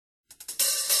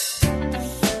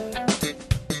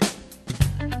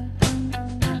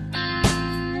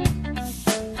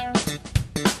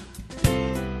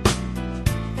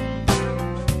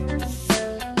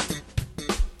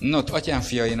No, atyám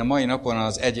fia, én a mai napon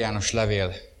az 1 János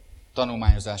levél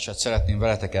tanulmányozását szeretném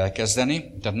veletek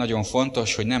elkezdeni. Tehát nagyon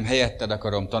fontos, hogy nem helyetted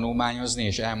akarom tanulmányozni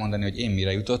és elmondani, hogy én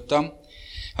mire jutottam,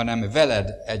 hanem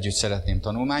veled együtt szeretném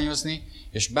tanulmányozni,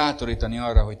 és bátorítani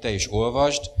arra, hogy te is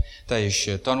olvasd, te is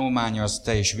tanulmányozz,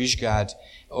 te is vizsgáld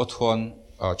otthon,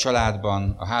 a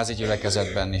családban, a házi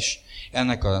gyülekezetben is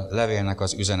ennek a levélnek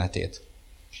az üzenetét.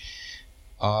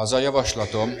 Az a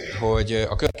javaslatom, hogy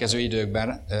a következő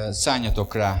időkben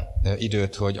szálljatok rá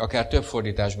időt, hogy akár több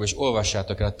fordításból is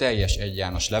olvassátok el a teljes 1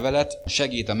 János levelet.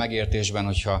 Segít a megértésben,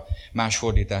 hogyha más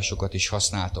fordításokat is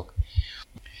használtok.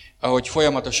 Ahogy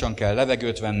folyamatosan kell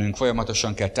levegőt vennünk,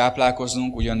 folyamatosan kell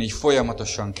táplálkoznunk, ugyanígy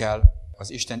folyamatosan kell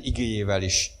az Isten igéjével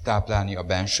is táplálni a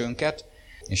bensőnket,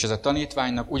 és ez a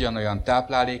tanítványnak ugyanolyan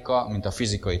tápláléka, mint a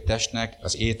fizikai testnek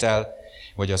az étel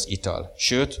vagy az ital.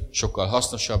 Sőt, sokkal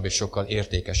hasznosabb és sokkal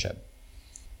értékesebb.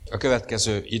 A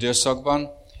következő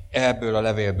időszakban ebből a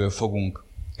levélből fogunk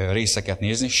részeket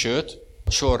nézni, sőt,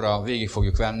 sorra végig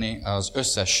fogjuk venni az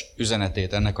összes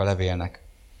üzenetét ennek a levélnek.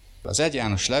 Az 1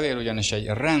 János levél ugyanis egy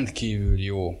rendkívül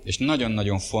jó és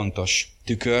nagyon-nagyon fontos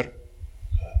tükör,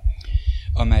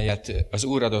 amelyet az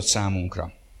Úr adott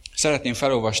számunkra. Szeretném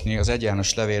felolvasni az 1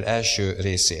 János levél első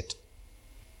részét.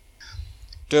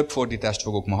 Több fordítást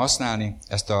fogok ma használni,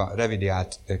 ezt a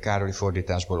revidiált Károli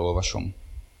fordításból olvasom.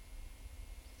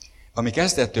 Ami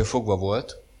kezdettől fogva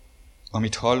volt,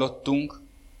 amit hallottunk,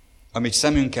 amit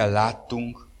szemünkkel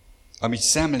láttunk, amit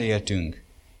szemléltünk,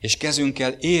 és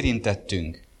kezünkkel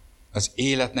érintettünk az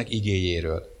életnek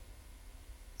igéjéről.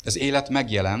 Az élet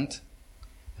megjelent,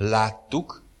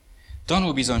 láttuk,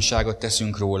 tanúbizonyságot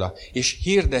teszünk róla, és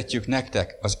hirdetjük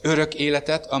nektek az örök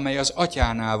életet, amely az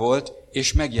Atyánál volt,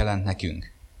 és megjelent nekünk.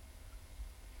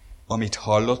 Amit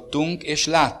hallottunk és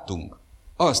láttunk,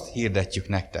 azt hirdetjük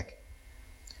nektek,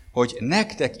 hogy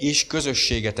nektek is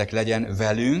közösségetek legyen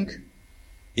velünk,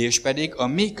 és pedig a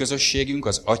mi közösségünk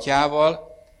az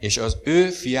Atyával és az ő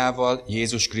fiával,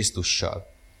 Jézus Krisztussal.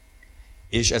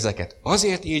 És ezeket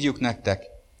azért írjuk nektek,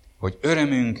 hogy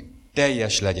örömünk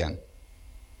teljes legyen.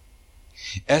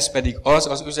 Ez pedig az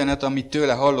az üzenet, amit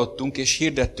tőle hallottunk és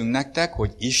hirdettünk nektek,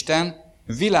 hogy Isten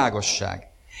világosság,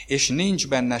 és nincs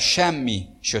benne semmi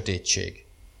sötétség.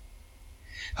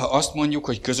 Ha azt mondjuk,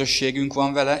 hogy közösségünk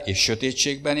van vele, és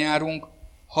sötétségben járunk,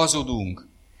 hazudunk,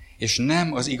 és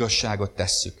nem az igazságot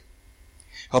tesszük.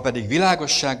 Ha pedig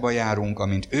világosságban járunk,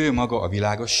 amint ő maga a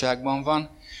világosságban van,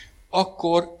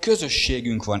 akkor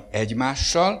közösségünk van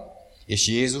egymással, és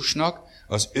Jézusnak,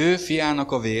 az ő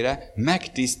fiának a vére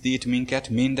megtisztít minket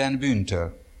minden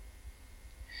bűntől.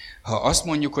 Ha azt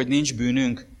mondjuk, hogy nincs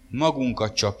bűnünk,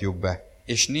 magunkat csapjuk be,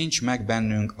 és nincs meg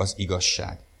bennünk az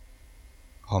igazság.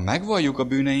 Ha megvalljuk a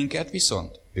bűneinket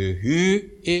viszont, ő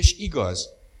hű és igaz,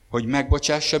 hogy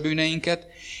megbocsássa bűneinket,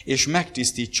 és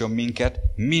megtisztítson minket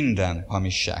minden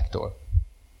hamisságtól.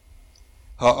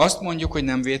 Ha azt mondjuk, hogy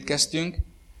nem vétkeztünk,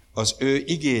 az ő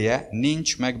igéje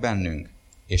nincs meg bennünk,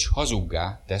 és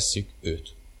hazuggá tesszük őt.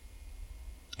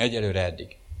 Egyelőre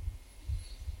eddig.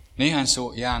 Néhány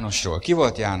szó Jánosról. Ki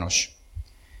volt János?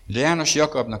 De János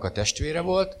Jakabnak a testvére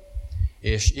volt,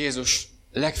 és Jézus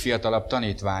legfiatalabb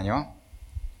tanítványa.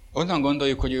 Onnan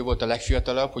gondoljuk, hogy ő volt a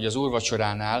legfiatalabb, hogy az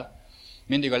úrvacsoránál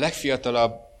mindig a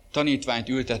legfiatalabb tanítványt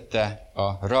ültette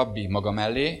a rabbi maga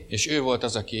mellé, és ő volt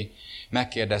az, aki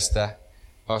megkérdezte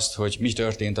azt, hogy mi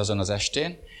történt azon az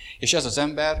estén, és ez az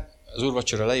ember az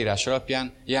úrvacsora leírás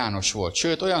alapján János volt.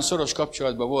 Sőt, olyan szoros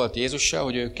kapcsolatban volt Jézussal,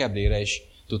 hogy ő keblére is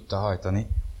tudta hajtani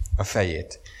a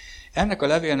fejét. Ennek a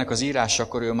levélnek az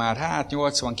írásakor ő már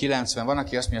 80-90, van,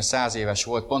 aki azt mondja 100 éves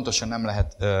volt, pontosan nem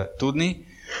lehet tudni,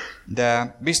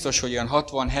 de biztos, hogy olyan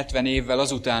 60-70 évvel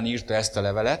azután írta ezt a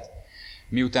levelet,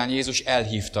 miután Jézus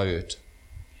elhívta őt.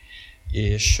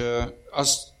 És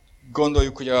azt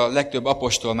gondoljuk, hogy a legtöbb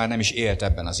apostol már nem is élt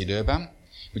ebben az időben.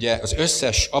 Ugye az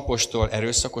összes apostol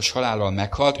erőszakos halállal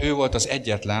meghalt, ő volt az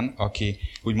egyetlen, aki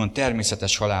úgymond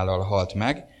természetes halállal halt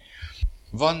meg.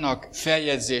 Vannak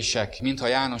feljegyzések, mintha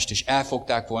Jánost is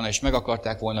elfogták volna, és meg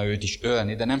akarták volna őt is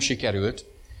ölni, de nem sikerült,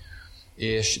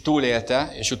 és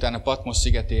túlélte, és utána Patmos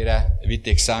szigetére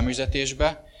vitték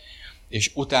száműzetésbe,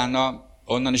 és utána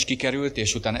onnan is kikerült,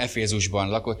 és utána Efézusban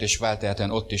lakott, és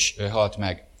váltáltan ott is halt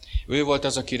meg. Ő volt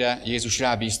az, akire Jézus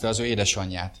rábízta az ő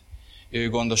édesanyját. Ő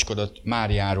gondoskodott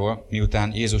Máriáról,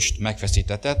 miután Jézust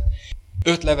megfeszítetett.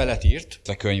 5 levelet írt,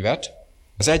 a könyvet.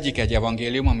 Az egyik egy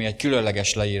evangélium, ami egy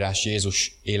különleges leírás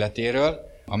Jézus életéről.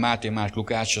 A Máté, Márk,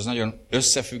 Lukács az nagyon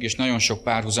összefügg, és nagyon sok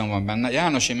párhuzam van benne.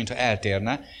 Jánosé, mintha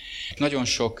eltérne. Nagyon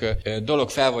sok dolog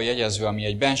fel van jegyezve, ami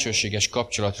egy bensőséges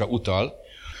kapcsolatra utal.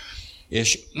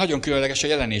 És nagyon különleges a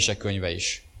jelenések könyve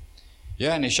is.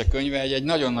 Jelenések könyve egy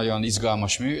nagyon-nagyon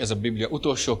izgalmas mű, ez a Biblia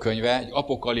utolsó könyve, egy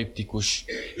apokaliptikus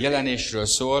jelenésről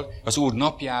szól, az Úr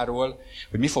napjáról,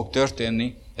 hogy mi fog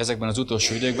történni ezekben az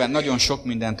utolsó időkben. Nagyon sok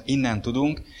mindent innen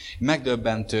tudunk,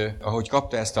 megdöbbentő, ahogy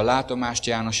kapta ezt a látomást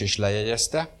János és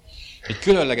lejegyezte, egy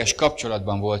különleges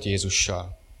kapcsolatban volt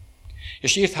Jézussal.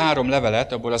 És írt 3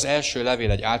 levelet, abból az első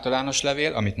levél egy általános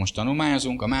levél, amit most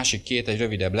tanulmányozunk, a másik 2 egy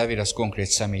rövidebb levél, az konkrét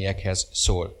személyekhez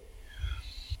szól.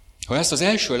 Ha ezt az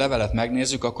első levelet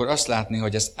megnézzük, akkor azt látni,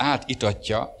 hogy ez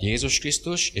átitatja Jézus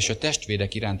Krisztus és a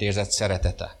testvérek iránt érzett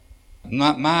szeretete.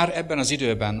 Már ebben az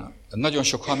időben nagyon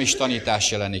sok hamis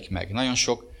tanítás jelenik meg, nagyon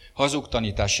sok hazug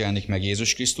tanítás jelenik meg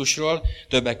Jézus Krisztusról,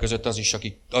 többek között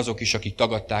azok is, akik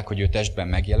tagadták, hogy ő testben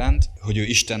megjelent, hogy ő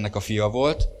Istennek a fia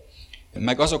volt,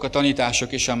 meg azok a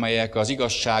tanítások is, amelyek az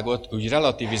igazságot úgy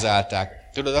relativizálták.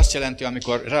 Tudod, azt jelenti,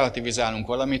 amikor relativizálunk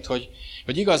valamit, hogy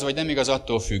igaz vagy nem igaz,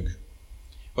 attól függ.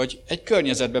 Hogy egy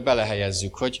környezetbe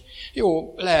belehelyezzük, hogy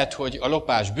jó, lehet, hogy a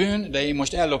lopás bűn, de én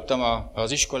most elloptam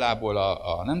az iskolából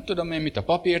a nem tudom én mit, a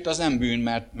papírt, az nem bűn,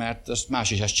 mert azt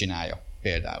más is ezt csinálja,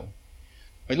 például.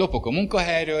 Vagy lopok a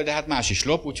munkahelyről, de hát más is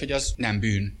lop, úgyhogy az nem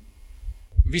bűn.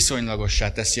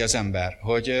 Viszonylagossá teszi az ember,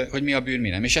 hogy mi a bűn, mi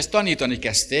nem. És ezt tanítani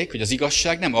kezdték, hogy az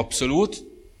igazság nem abszolút,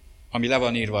 ami le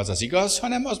van írva, az igaz,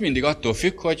 hanem az mindig attól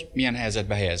függ, hogy milyen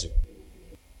helyzetbe helyezzük.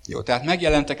 Jó, tehát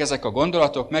megjelentek ezek a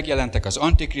gondolatok, megjelentek az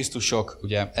antikrisztusok,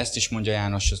 ugye ezt is mondja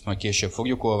János, ezt majd később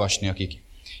fogjuk olvasni, akik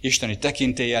isteni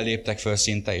tekintéllyel léptek föl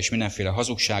szinte, és mindenféle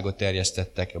hazugságot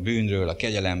terjesztettek a bűnről, a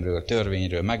kegyelemről,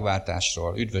 törvényről,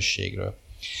 megváltásról, üdvösségről.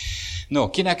 No,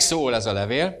 kinek szól ez a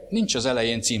levél? Nincs az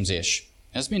elején címzés.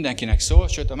 Ez mindenkinek szól,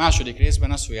 sőt a második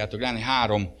részben azt fogjátok látni,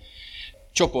 3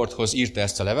 csoporthoz írta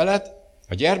ezt a levelet,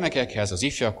 a gyermekekhez, az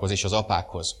ifjakhoz és az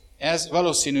apákhoz. Ez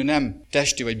valószínű nem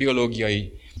testi vagy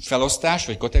biológiai felosztás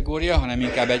vagy kategória, hanem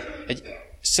inkább egy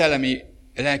szellemi,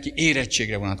 lelki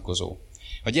érettségre vonatkozó.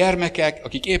 A gyermekek,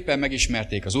 akik éppen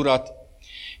megismerték az Urat,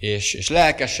 és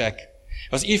lelkesek,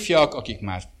 az ifjak, akik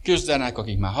már küzdenek,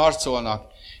 akik már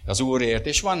harcolnak az Úrért,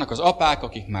 és vannak az apák,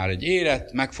 akik már egy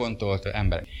érett, megfontolt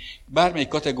emberek. Bármelyik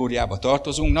kategóriába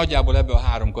tartozunk, nagyjából ebből a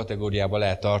 3 kategóriába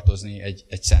lehet tartozni egy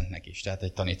szentnek is, tehát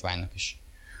egy tanítványnak is.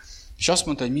 És azt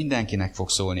mondta, hogy mindenkinek fog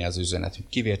szólni az üzenet,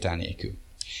 kivétel nélkül.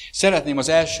 Szeretném az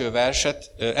első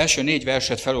 4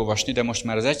 verset felolvasni, de most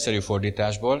már az egyszerű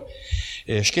fordításból,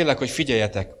 és kérlek, hogy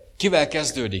figyeljetek, kivel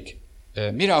kezdődik?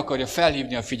 Mire akarja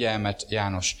felhívni a figyelmet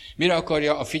János? Mire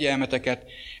akarja a figyelmeteket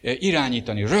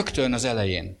irányítani rögtön az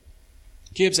elején?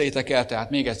 Képzeljétek el tehát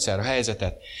még egyszer a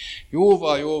helyzetet.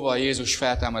 Jóval Jézus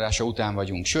feltámadása után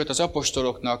vagyunk, sőt az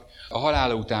apostoloknak a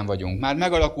halála után vagyunk. Már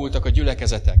megalakultak a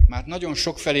gyülekezetek, már nagyon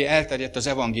sokfelé elterjedt az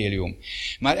evangélium.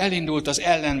 Már elindult az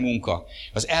ellenmunka,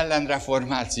 az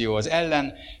ellenreformáció, az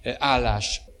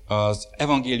ellenállás az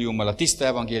evangéliummal, a tiszta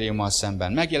evangéliummal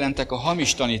szemben. Megjelentek a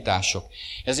hamis tanítások.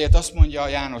 Ezért azt mondja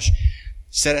János,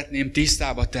 szeretném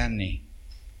tisztába tenni.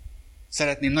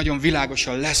 Szeretném nagyon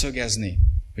világosan leszögezni,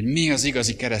 hogy mi az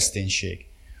igazi kereszténység.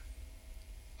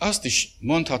 Azt is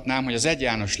mondhatnám, hogy az 1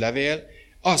 János levél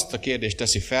azt a kérdést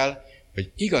teszi fel,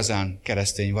 hogy igazán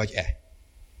keresztény vagy-e?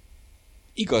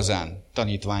 Igazán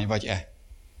tanítvány vagy-e?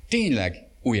 Tényleg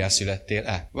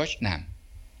újjászülettél-e, vagy nem?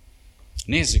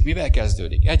 Nézzük, mivel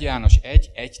kezdődik. 1 János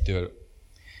 1:1-től.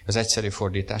 Az egyszerű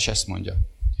fordítás ezt mondja.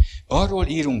 Arról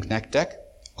írunk nektek,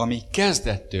 ami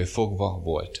kezdettől fogva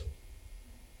volt.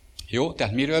 Jó,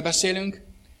 tehát miről beszélünk?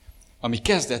 Ami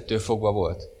kezdettől fogva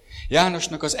volt.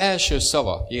 Jánosnak az első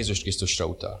szava Jézus Krisztusra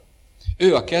utal.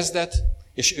 Ő a kezdet,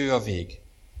 és ő a vég.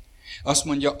 Azt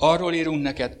mondja, arról írunk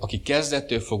neked, aki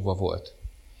kezdettől fogva volt.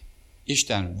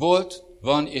 Isten volt,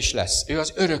 van és lesz. Ő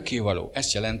az örökkévaló.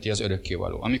 Ezt jelenti az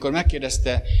örökkévaló. Amikor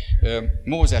megkérdezte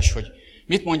Mózes, hogy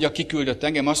mit mondja, ki küldött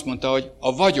engem, azt mondta, hogy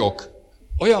a vagyok.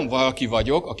 Olyan valaki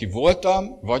vagyok, aki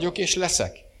voltam, vagyok és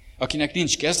leszek. Akinek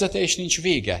nincs kezdete és nincs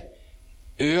vége.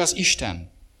 Ő az Isten,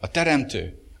 a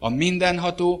teremtő, a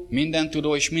mindenható,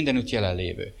 mindentudó és mindenütt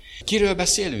jelenlévő. Kiről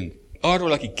beszélünk?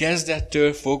 Arról, aki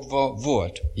kezdettől fogva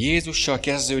volt. Jézussal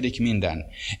kezdődik minden.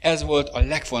 Ez volt a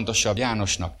legfontosabb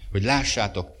Jánosnak, hogy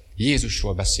lássátok,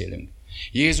 Jézusról beszélünk.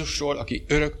 Jézusról, aki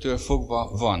öröktől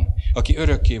fogva van, aki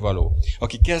örökkévaló,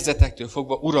 aki kezdetektől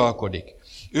fogva uralkodik.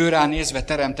 Ő rá nézve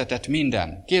teremtetett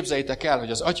minden. Képzeljétek el,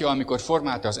 hogy az Atya, amikor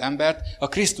formálta az embert, a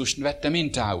Krisztust vette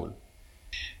mintául.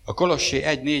 A Kolossé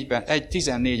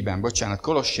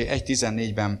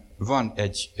 1.14-ben van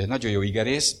egy nagyon jó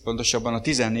igerész, pontosabban a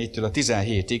 14-től a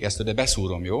 17-ig, ezt ide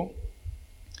beszúrom, jó?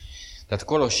 Tehát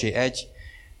Kolossé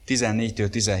 1.14-től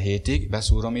 17-ig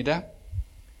beszúrom ide.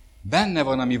 Benne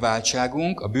van a mi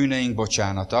váltságunk, a bűneink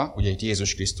bocsánata, ugye itt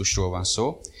Jézus Krisztusról van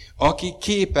szó, aki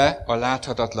képe a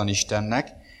láthatatlan Istennek,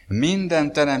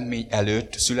 minden teremtmény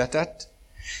előtt született,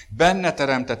 benne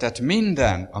teremtetett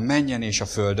minden a mennyen és a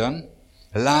földön,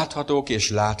 láthatók és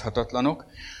láthatatlanok,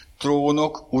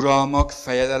 trónok, uralmak,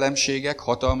 fejedelemségek,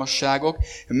 hatalmasságok,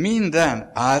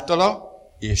 minden általa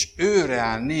és őre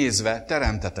áll nézve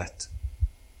teremtetett.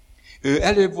 Ő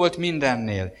előbb volt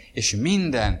mindennél, és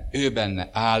minden ő benne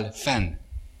áll fenn.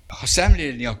 Ha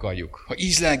szemlélni akarjuk, ha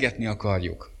ízlelgetni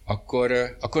akarjuk,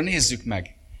 akkor nézzük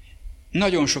meg.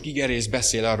 Nagyon sok igerész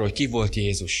beszél arról, hogy ki volt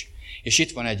Jézus. És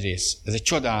itt van egy rész, ez egy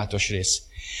csodálatos rész.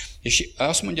 És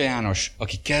azt mondja János,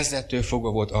 aki kezdettől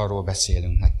fogva volt, arról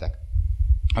beszélünk nektek.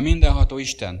 A mindenható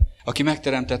Isten, aki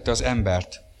megteremtette az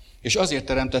embert, és azért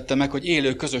teremtette meg, hogy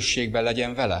élő közösségben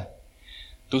legyen vele.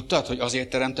 Tudtad, hogy azért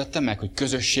teremtette meg, hogy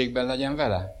közösségben legyen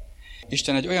vele?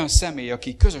 Isten egy olyan személy,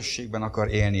 aki közösségben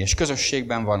akar élni, és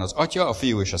közösségben van az Atya, a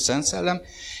Fiú és a Szent Szellem,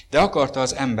 de akarta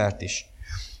az embert is.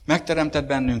 Megteremtett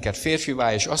bennünket,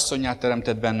 férfivá és asszonnyá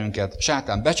teremtett bennünket,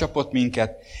 sátán becsapott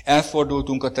minket,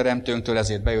 elfordultunk a teremtőnktől,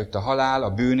 ezért bejött a halál, a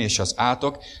bűn és az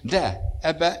átok, de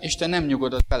ebbe Isten nem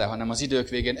nyugodott bele, hanem az idők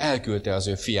végén elküldte az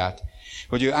ő fiát,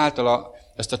 hogy ő általa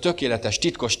ezt a tökéletes,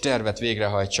 titkos tervet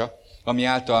végrehajtsa, ami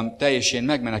által teljesen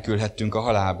megmenekülhettünk a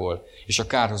halálból és a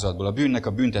kárhozatból, a bűnnek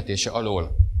a büntetése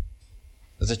alól.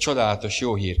 Ez egy csodálatos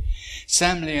jó hír.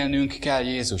 Szemlélnünk kell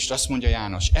Jézust, azt mondja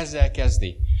János, ezzel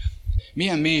kezdi.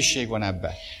 Milyen mélység van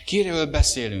ebbe? Kiről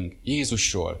beszélünk?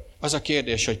 Jézusról. Az a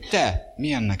kérdés, hogy te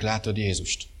milyennek látod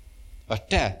Jézust? A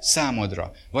te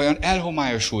számodra vajon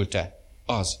elhomályosult-e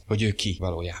az, hogy ő ki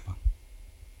valójában?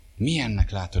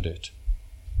 Milyennek látod őt?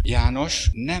 János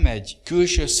nem egy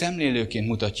külső szemlélőként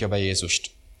mutatja be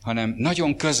Jézust, hanem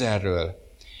nagyon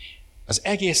közelről. Az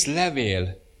egész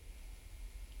levél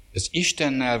az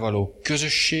Istennel való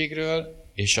közösségről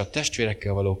és a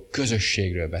testvérekkel való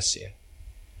közösségről beszél.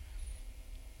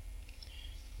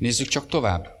 Nézzük csak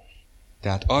tovább.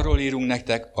 Tehát arról írunk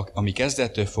nektek, ami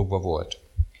kezdettől fogva volt.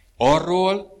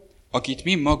 Arról, akit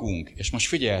mi magunk, és most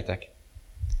figyeljetek,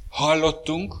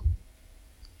 hallottunk,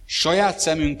 saját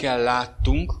szemünkkel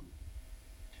láttunk,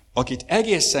 akit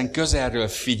egészen közelről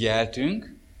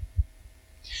figyeltünk,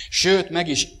 sőt, meg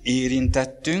is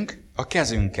érintettünk a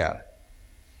kezünkkel.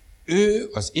 Ő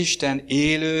az Isten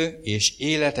élő és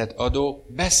életet adó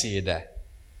beszéde,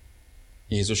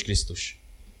 Jézus Krisztus.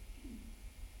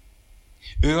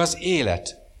 Ő az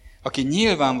élet, aki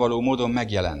nyilvánvaló módon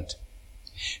megjelent.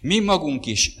 Mi magunk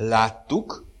is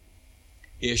láttuk,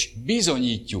 és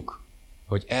bizonyítjuk,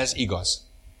 hogy ez igaz.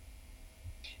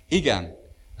 Igen,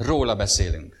 róla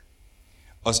beszélünk.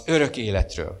 Az örök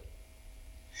életről.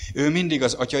 Ő mindig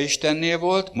az Atya Istennél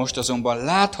volt, most azonban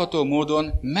látható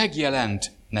módon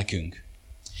megjelent nekünk.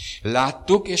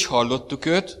 Láttuk és hallottuk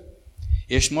őt,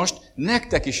 és most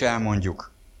nektek is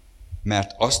elmondjuk,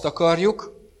 mert azt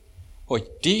akarjuk, hogy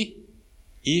ti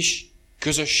is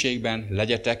közösségben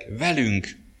legyetek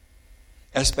velünk.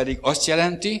 Ez pedig azt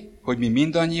jelenti, hogy mi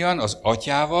mindannyian az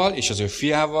Atyával és az ő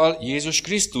fiával, Jézus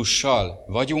Krisztussal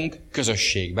vagyunk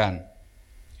közösségben.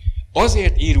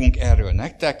 Azért írunk erről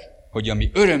nektek, hogy a mi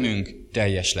örömünk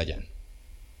teljes legyen.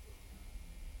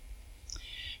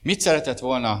 Mit szeretett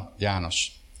volna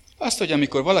János? Azt, hogy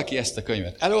amikor valaki ezt a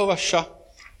könyvet elolvassa,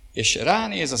 és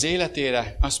ránéz az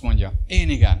életére, azt mondja, én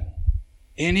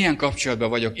ilyen kapcsolatban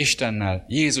vagyok Istennel,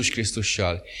 Jézus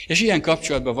Krisztussal, és ilyen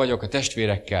kapcsolatban vagyok a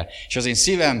testvérekkel, és az én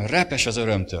szívem repes az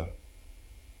örömtől.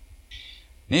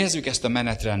 Nézzük ezt a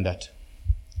menetrendet.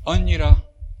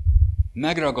 Annyira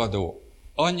megragadó,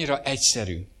 annyira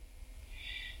egyszerű.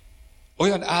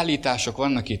 Olyan állítások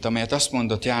vannak itt, amelyet azt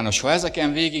mondott János, ha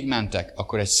ezeken végigmentek,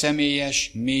 akkor egy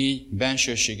személyes, mély,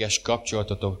 bensőséges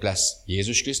kapcsolatotok lesz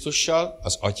Jézus Krisztussal,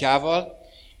 az Atyával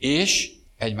és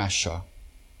egymással.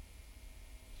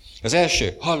 Az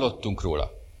első, hallottunk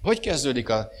róla. Hogy kezdődik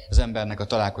az embernek a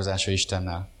találkozása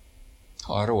Istennel?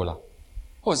 Hall róla.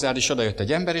 Hozzád is odajött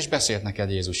egy ember, és beszélt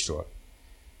neked Jézusról.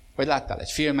 Vagy láttál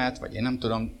egy filmet, vagy én nem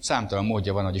tudom, számtalan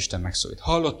módja van, hogy Isten megszólít.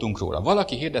 Hallottunk róla.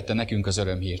 Valaki hirdette nekünk az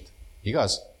örömhírt.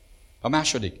 Igaz? A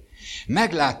második.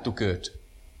 Megláttuk őt.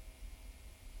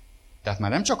 Tehát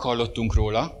már nem csak hallottunk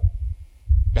róla,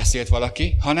 beszélt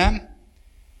valaki, hanem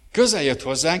közel jött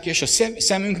hozzánk, és a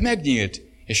szemünk megnyílt,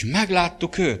 és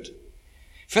megláttuk őt.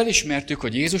 Felismertük,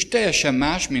 hogy Jézus teljesen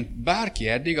más, mint bárki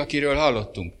eddig, akiről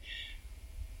hallottunk.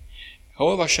 Ha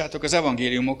olvassátok az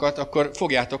evangéliumokat, akkor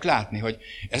fogjátok látni, hogy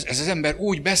ez az ember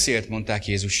úgy beszélt, mondták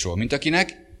Jézusról, mint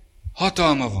akinek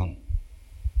hatalma van.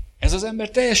 Ez az ember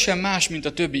teljesen más, mint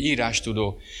a többi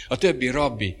írástudó, a többi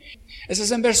rabbi. Ez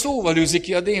az ember szóval űzi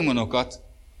ki a démonokat.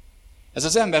 Ez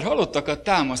az ember halottakat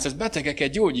támaszt, ez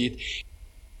betegeket gyógyít.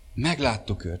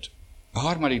 Megláttuk őt. A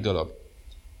harmadik dolog.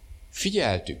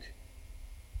 Figyeltük.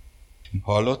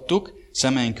 hallottuk,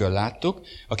 szemeinkkel láttuk,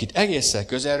 akit egészen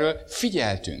közelről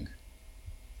figyeltünk.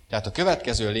 Tehát a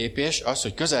következő lépés az,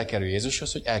 hogy közel kerül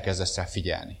Jézushoz, hogy elkezdesz rá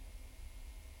figyelni.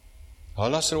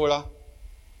 Hallasz róla,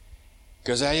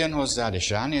 közel jön hozzád, és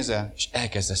ránézel, és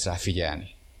elkezdesz rá figyelni.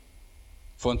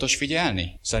 Fontos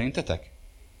figyelni? Szerintetek?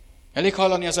 Elég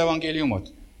hallani az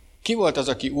evangéliumot? Ki volt az,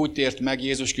 aki úgy tért meg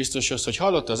Jézus Krisztushoz, hogy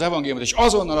hallotta az evangéliumot, és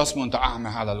azonnal azt mondta,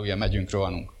 ámen, halleluja, megyünk,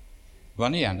 rohanunk.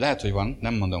 Van ilyen? Lehet, hogy van,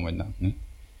 nem mondom, hogy nem.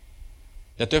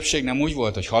 De többség nem úgy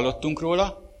volt, hogy hallottunk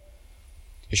róla,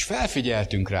 és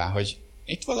felfigyeltünk rá, hogy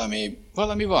itt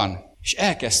valami van. És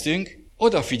elkezdtünk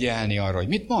odafigyelni arra, hogy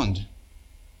mit mond.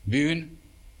 Bűn,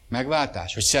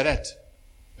 megváltás, hogy szeret.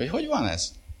 Hogy van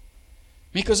ez?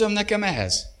 Mi közöm nekem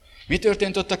ehhez? Mi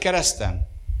történt ott a kereszten?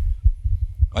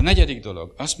 A negyedik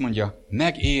dolog, azt mondja,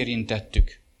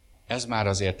 megérintettük. Ez már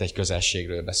azért egy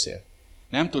közelségről beszél.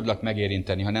 Nem tudlak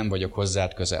megérinteni, ha nem vagyok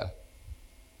hozzád közel.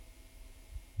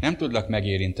 Nem tudlak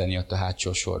megérinteni ott a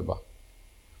hátsó sorba.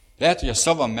 Lehet, hogy a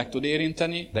szavam meg tud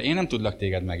érinteni, de én nem tudlak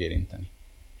téged megérinteni.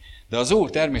 De az Úr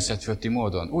természetfölti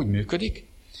módon úgy működik,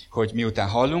 hogy miután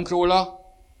hallunk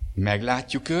róla,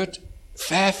 meglátjuk őt,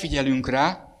 felfigyelünk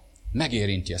rá,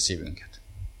 megérinti a szívünket.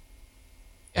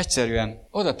 Egyszerűen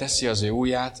oda teszi az ő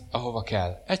ujját, ahova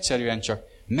kell. Egyszerűen csak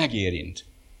megérint.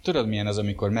 Tudod, milyen az,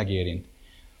 amikor megérint?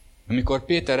 Amikor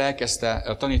Péter elkezdte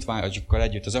a tanítványokkal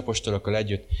együtt, az apostolokkal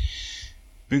együtt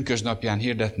pünkösdnapján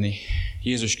hirdetni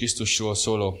Jézus Krisztusról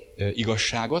szóló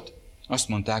igazságot, azt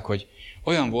mondták, hogy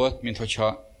olyan volt,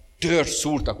 mintha tört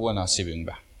szúrtak volna a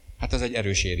szívünkbe. Hát ez egy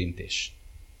erős érintés.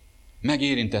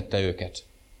 Megérintette őket.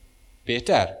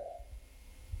 Péter?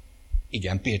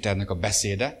 Igen, Péternek a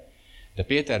beszéde, de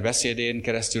Péter beszédén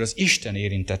keresztül az Isten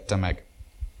érintette meg.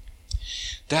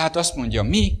 Tehát azt mondja,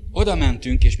 mi oda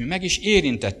mentünk, és mi meg is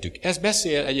érintettük. Ez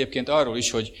beszél egyébként arról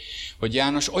is, hogy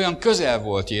János olyan közel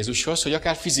volt Jézushoz, hogy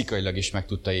akár fizikailag is meg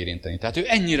tudta érinteni. Tehát ő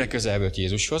ennyire közel volt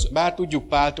Jézushoz, bár tudjuk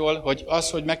Páltól, hogy az,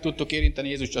 hogy meg tudtuk érinteni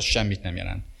Jézust, az semmit nem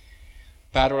jelent.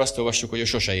 Pálról azt olvassuk, hogy ő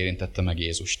sose érintette meg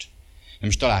Jézust. Nem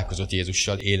is találkozott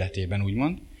Jézussal életében,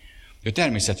 úgymond. Ő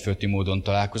természetfölti módon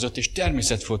találkozott, és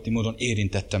természetfölti módon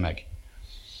érintette meg.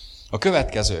 A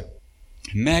következő.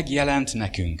 Megjelent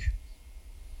nekünk.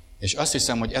 És azt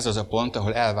hiszem, hogy ez az a pont,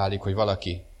 ahol elválik, hogy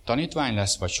valaki tanítvány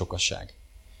lesz, vagy sokaság.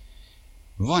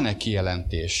 Van-e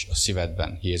kijelentés a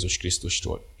szívedben Jézus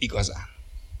Krisztustól? Igazán.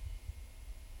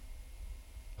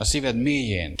 A szíved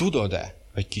mélyén tudod-e,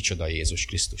 hogy kicsoda Jézus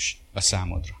Krisztus a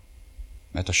számodra?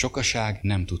 Mert a sokaság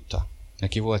nem tudta.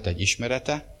 Neki volt egy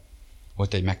ismerete,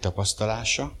 volt egy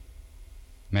megtapasztalása,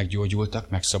 meggyógyultak,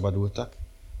 megszabadultak,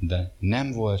 de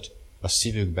nem volt a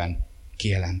szívükben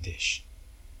kijelentés.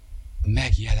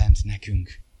 Megjelent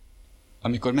nekünk.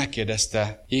 Amikor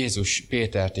megkérdezte Jézus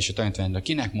Pétert és a tanítványokat,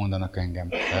 kinek mondanak engem?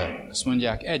 Azt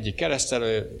mondják, egyik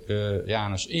keresztelő,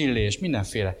 János, Illés,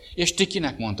 mindenféle. És ti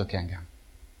kinek mondtok engem?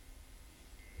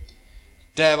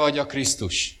 Te vagy a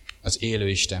Krisztus, az élő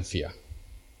Isten fia.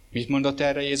 Mit mondott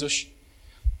erre Jézus?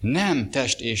 Nem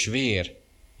test és vér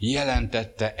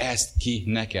jelentette ezt ki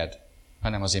neked,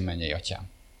 hanem az én mennyei atyám.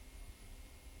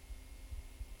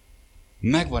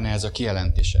 Megvan ez a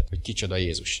kijelentésed, hogy kicsoda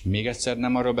Jézus. Még egyszer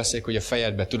nem arról beszélek, hogy a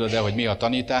fejedbe tudod-e, hogy mi a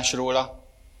tanítás róla.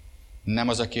 Nem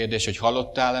az a kérdés, hogy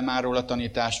hallottál-e már róla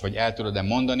tanítást, vagy el tudod-e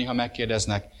mondani, ha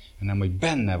megkérdeznek, hanem hogy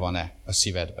benne van-e a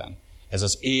szívedben. Ez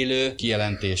az élő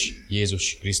kijelentés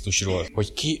Jézus Krisztusról,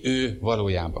 hogy ki ő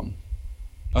valójában.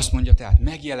 Azt mondja tehát,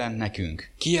 megjelent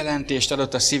nekünk. Kijelentést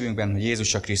adott a szívünkben, hogy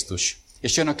Jézus a Krisztus.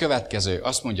 És jön a következő,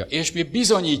 azt mondja, és mi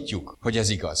bizonyítjuk, hogy ez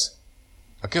igaz.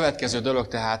 A következő dolog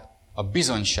tehát a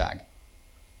bizonyság.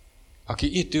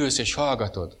 Aki itt ülsz és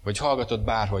hallgatod, vagy hallgatod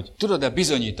bárhogy, tudod-e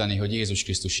bizonyítani, hogy Jézus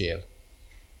Krisztus él?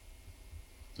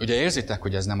 Ugye érzitek,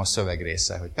 hogy ez nem a szöveg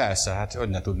része, hogy persze, hát hogy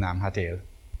ne tudnám, hát él.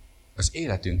 Az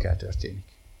életünkkel történik.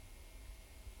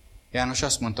 János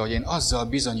azt mondta, hogy én azzal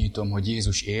bizonyítom, hogy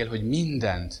Jézus él, hogy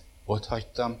mindent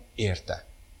otthagytam érte.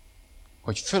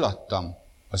 Hogy föladtam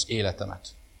az életemet.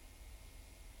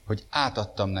 Hogy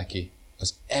átadtam neki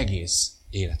az egész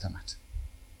életemet.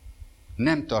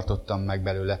 Nem tartottam meg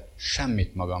belőle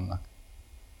semmit magamnak.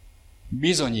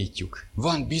 Bizonyítjuk.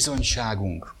 Van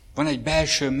bizonyságunk. Van egy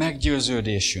belső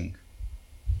meggyőződésünk.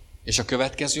 És a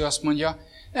következő azt mondja,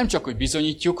 nem csak, hogy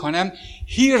bizonyítjuk, hanem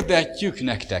hirdetjük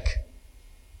nektek.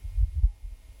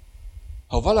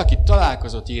 Ha valaki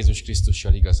találkozott Jézus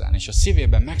Krisztussal igazán, és a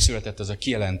szívében megszületett az a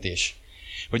kijelentés,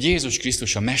 hogy Jézus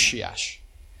Krisztus a messiás,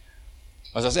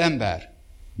 az az ember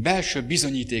belső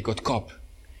bizonyítékot kap,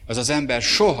 az az ember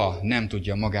soha nem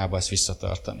tudja magába ezt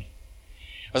visszatartani.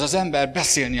 Az az ember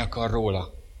beszélni akar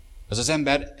róla. Az az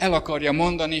ember el akarja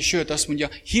mondani, sőt azt mondja,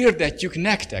 hirdetjük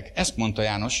nektek. Ezt mondta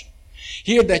János.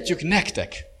 Hirdetjük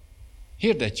nektek.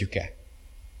 Hirdetjük-e?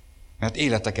 Mert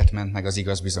életeket ment meg az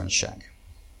igaz bizonyság.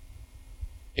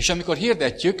 És amikor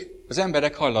hirdetjük, az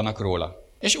emberek hallanak róla.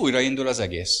 És újraindul az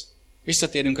egész.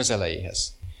 Visszatérünk az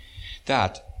elejéhez.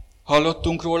 Tehát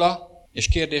hallottunk róla, és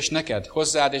kérdés neked,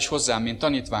 hozzád és hozzám, mint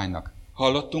tanítványnak.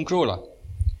 Hallottunk róla?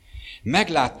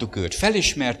 Megláttuk őt,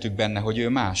 felismertük benne, hogy ő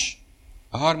más.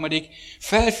 A harmadik,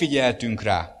 felfigyeltünk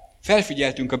rá.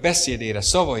 Felfigyeltünk a beszédére,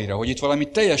 szavaira, hogy itt valami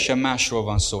teljesen másról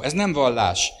van szó. Ez nem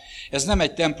vallás, ez nem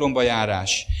egy templomba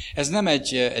járás, ez nem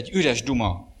egy üres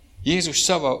duma. Jézus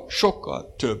szava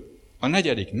sokkal több. A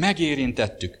negyedik,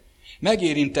 megérintettük.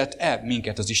 Megérintett-e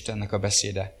minket az Istennek a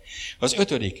beszéde? Az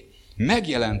ötödik,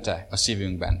 megjelente a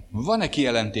szívünkben. Van-e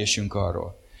kijelentésünk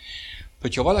arról?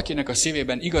 Hogyha valakinek a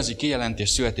szívében igazi kijelentés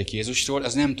születik Jézusról,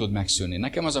 ez nem tud megszűnni.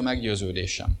 Nekem az a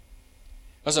meggyőződésem.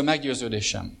 Az a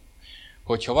meggyőződésem,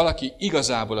 hogyha valaki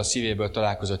igazából a szívéből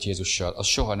találkozott Jézussal, az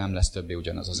soha nem lesz többé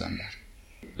ugyanaz az ember.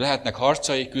 Lehetnek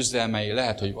harcai, küzdelmei,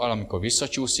 lehet, hogy valamikor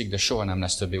visszacsúszik, de soha nem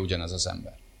lesz többé ugyanaz az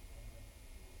ember.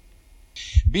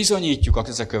 Bizonyítjuk,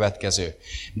 ez a következő.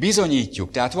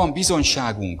 Bizonyítjuk, tehát van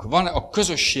bizonyságunk, van a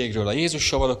közösségről, a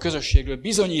Jézussal való közösségről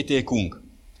bizonyítékunk,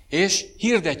 és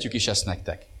hirdetjük is ezt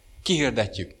nektek.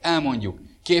 Kihirdetjük, elmondjuk,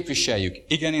 képviseljük.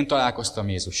 Igen, én találkoztam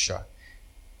Jézussal.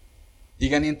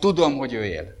 Igen, én tudom, hogy ő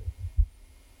él.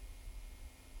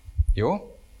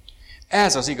 Jó?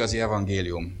 Ez az igazi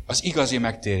evangélium, az igazi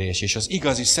megtérés és az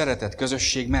igazi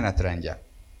szeretet-közösség menetrendje.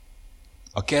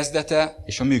 A kezdete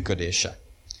és a működése.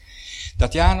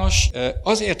 Tehát János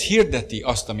azért hirdeti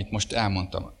azt, amit most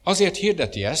elmondtam. Azért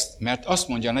hirdeti ezt, mert azt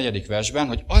mondja a 4. versben,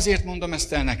 hogy azért mondom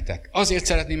ezt el nektek. Azért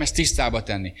szeretném ezt tisztába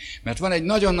tenni. Mert van egy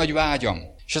nagyon nagy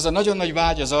vágyam. És ez a nagyon nagy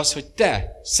vágy az, hogy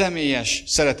te személyes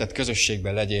szeretet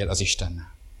közösségben legyél az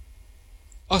Istennel.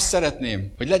 Azt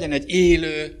szeretném, hogy legyen egy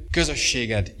élő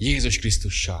közösséged Jézus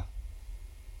Krisztussal.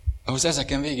 Ahhoz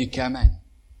ezeken végig kell menni.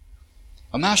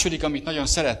 A második, amit nagyon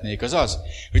szeretnék, az,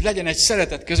 hogy legyen egy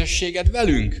szeretet közösséged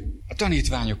velünk, a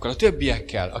tanítványokkal, a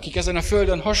többiekkel, akik ezen a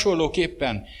földön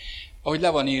hasonlóképpen, ahogy le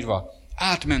van írva,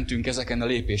 átmentünk ezeken a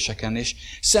lépéseken, és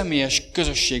személyes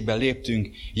közösségben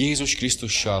léptünk Jézus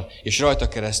Krisztussal, és rajta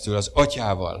keresztül az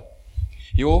Atyával.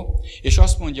 Jó? És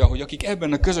azt mondja, hogy akik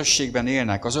ebben a közösségben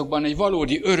élnek, azokban egy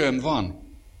valódi öröm van.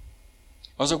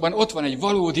 Azokban ott van egy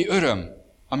valódi öröm,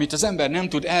 amit az ember nem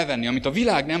tud elvenni, amit a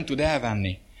világ nem tud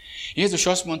elvenni. Jézus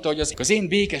azt mondta, hogy az én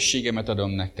békességemet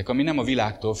adom nektek, ami nem a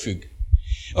világtól függ.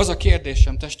 Az a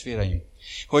kérdésem, testvéreim,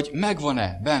 hogy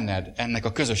megvan-e benned ennek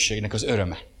a közösségnek az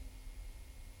öröme?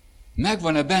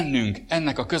 Megvan-e bennünk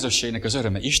ennek a közösségnek az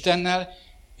öröme Istennel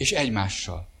és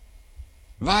egymással?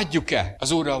 Vágyjuk-e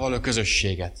az Úrral való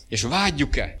közösséget? És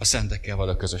vágyjuk-e a szentekkel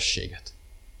való közösséget?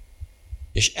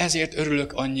 És ezért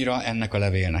örülök annyira ennek a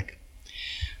levélnek.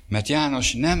 Mert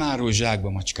János nem árul zsákba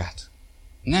macskát.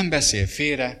 Nem beszél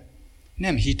félre,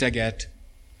 nem hiteget,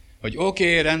 hogy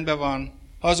oké, rendben van,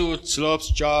 hazudsz,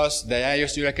 lopsz, csalsz, de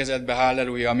eljössz gyülekezetbe,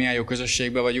 halleluja, milyen jó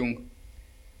közösségben vagyunk.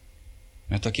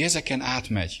 Mert aki ezeken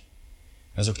átmegy,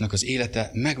 azoknak az élete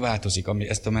megváltozik,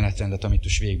 ezt a menetrendet, amit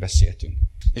most végigbeszéltünk.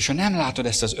 És ha nem látod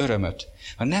ezt az örömöt,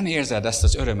 ha nem érzed ezt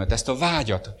az örömöt, ezt a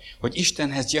vágyat, hogy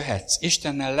Istenhez jöhetsz,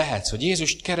 Istennel lehetsz, hogy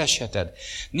Jézust keresheted,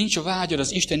 nincs a vágyad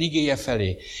az Isten igéje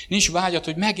felé, nincs vágyad,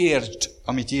 hogy megértsd,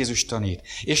 amit Jézus tanít,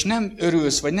 és nem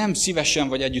örülsz, vagy nem szívesen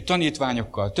vagy együtt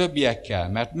tanítványokkal, többiekkel,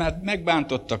 mert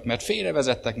megbántottak, mert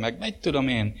félrevezettek meg, meg tudom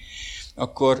én,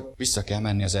 akkor vissza kell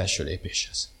menni az első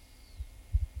lépéshez.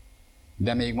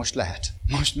 De még most lehet.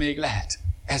 Most még lehet.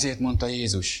 Ezért mondta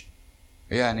Jézus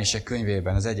a Jelenések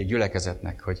könyvében az egyik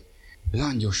gyülekezetnek, hogy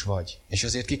langyos vagy, és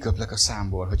azért kiköplek a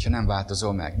számból, hogyha nem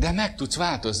változol meg. De meg tudsz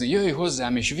változni, jöjj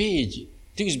hozzám, és végy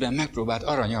tűzben megpróbált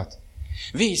aranyat.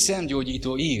 Végy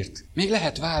szemgyógyító írt. Még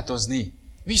lehet változni.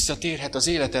 Visszatérhet az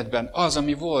életedben az,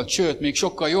 ami volt, sőt, még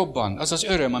sokkal jobban. Az az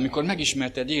öröm, amikor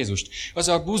megismerted Jézust. Az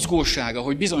a buzgósága,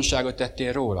 hogy bizonságot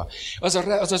tettél róla. Az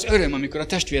az öröm, amikor a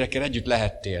testvérekkel együtt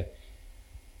lehettél.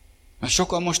 Mert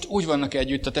sokan most úgy vannak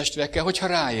együtt a testvérekkel, hogyha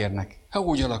ráérnek, ha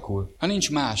úgy alakul, ha nincs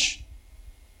más.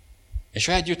 És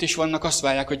ha együtt is vannak, azt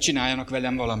várják, hogy csináljanak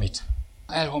velem valamit.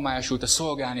 Elhomályosult a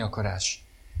szolgálni akarás,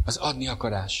 az adni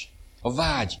akarás, a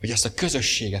vágy, hogy ezt a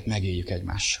közösséget megéljük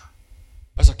egymással.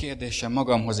 Az a kérdésem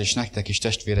magamhoz és nektek is,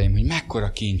 testvéreim, hogy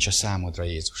mekkora kincs a számodra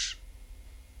Jézus.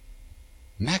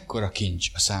 Mekkora kincs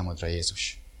a számodra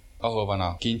Jézus. Ahol van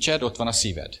a kincsed, ott van a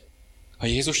szíved. Ha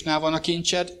Jézusnál van a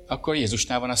kincsed, akkor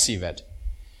Jézusnál van a szíved.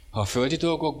 Ha a földi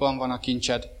dolgokban van a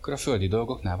kincsed, akkor a földi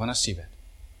dolgoknál van a szíved.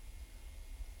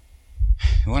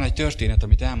 Van egy történet,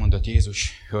 amit elmondott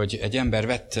Jézus, hogy egy ember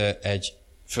vett egy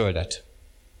földet.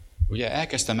 Ugye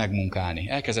elkezdte megmunkálni,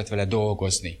 elkezdett vele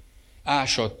dolgozni.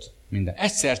 Ásott, minden.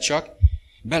 Egyszer csak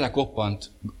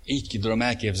belekoppant, így ki tudom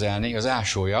elképzelni, az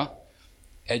ásója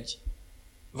egy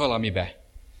valamibe.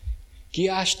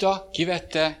 Kiásta,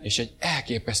 kivette, és egy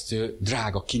elképesztő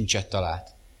drága kincset talált.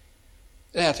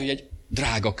 Lehet, hogy egy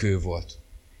drága kő volt.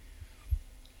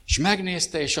 És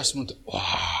megnézte, és azt mondta, wow,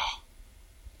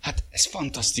 hát ez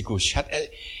fantasztikus.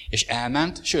 És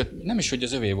elment, sőt, nem is, hogy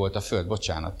az övé volt a föld,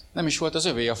 bocsánat. Nem is volt az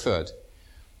övé a föld.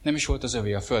 Nem is volt az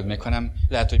övé a föld még, hanem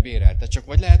lehet, hogy bérelte csak,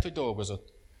 vagy lehet, hogy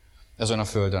dolgozott ezen a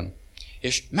földön.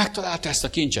 És megtalálta ezt a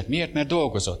kincset. Miért? Mert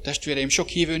dolgozott. Testvéreim, sok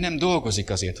hívő nem dolgozik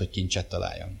azért, hogy kincset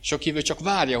találjon. Sok hívő csak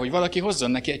várja, hogy valaki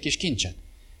hozzon neki egy kis kincset.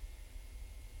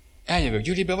 Eljövök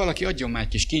gyűlibe, valaki adjon már egy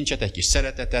kis kincset, egy kis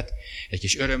szeretetet, egy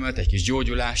kis örömöt, egy kis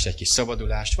gyógyulást, egy kis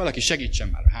szabadulást, valaki segítsen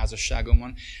már a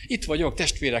házasságomon. Itt vagyok,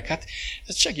 testvérek, hát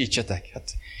segítsetek,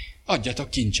 hát adjatok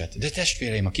kincset. De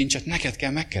testvéreim, a kincset neked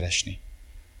kell megkeresni.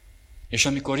 És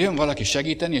amikor jön valaki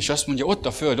segíteni, és azt mondja, ott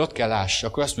a föld, ott kell ásni,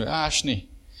 akkor azt mondja, ásni?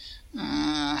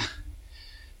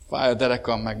 Fáj a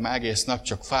derekam, meg már egész nap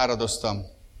csak fáradoztam.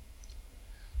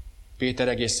 Péter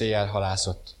egész éjjel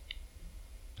halászott.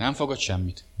 Nem fogott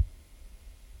semmit.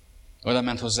 Oda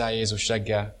ment hozzá Jézus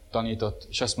reggel, tanított,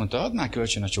 és azt mondta, add már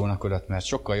kölcsön a csónakodat, mert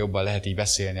sokkal jobban lehet így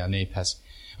beszélni a néphez,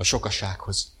 a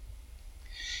sokasághoz.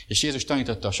 És Jézus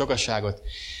tanította a sokaságot,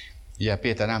 ugye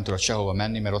Péter nem tudott sehova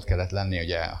menni, mert ott kellett lenni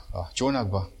ugye a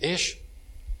csónakba, és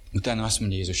utána azt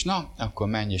mondja Jézus, na, akkor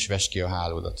menj és vesd ki a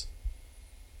hálódat.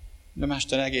 De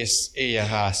mester, egész éjjel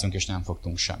háláztunk, és nem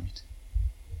fogtunk semmit.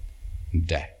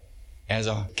 De ez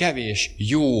a kevés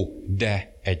jó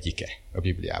de egyike a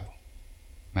Bibliában.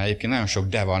 Mert egyébként nagyon sok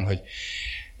de van, hogy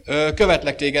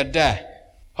követlek téged, de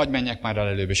hadd menjek már el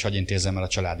előbb, és hadd intézzem el a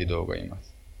családi dolgaimat.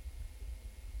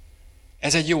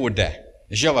 Ez egy jó de,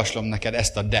 és javaslom neked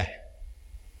ezt a de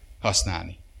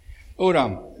használni.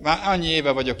 Uram, már annyi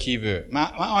éve vagyok hívő,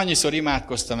 már annyiszor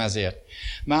imádkoztam ezért,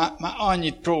 már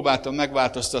annyit próbáltam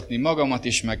megváltoztatni magamat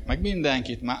is, meg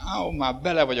mindenkit, már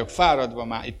bele vagyok fáradva,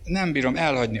 már itt nem bírom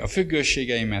elhagyni a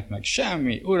függőségeimet, meg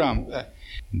semmi, Uram,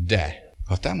 de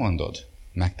ha te mondod,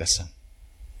 megteszem.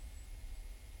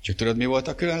 Csak tudod, mi volt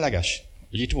a különleges?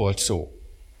 Hogy itt volt szó,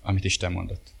 amit Isten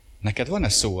mondott. Neked van-e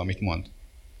szó, amit mond?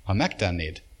 Ha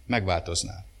megtennéd,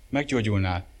 megváltoznál,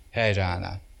 meggyógyulnál,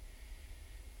 helyreállnál.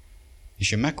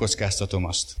 És én megkockáztatom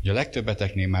azt, hogy a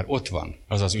legtöbbeteknél már ott van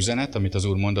az az üzenet, amit az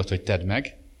Úr mondott, hogy tedd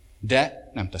meg,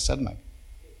 de nem teszed meg.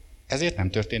 Ezért nem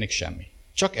történik semmi.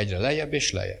 Csak egyre lejjebb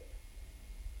és lejjebb.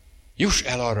 Juss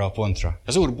el arra a pontra.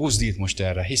 Az Úr buzdít most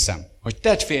erre, hiszem, hogy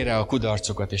tedd félre a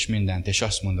kudarcokat és mindent, és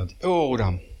azt mondod, ó,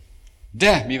 Uram,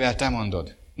 de mivel te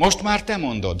mondod, most már te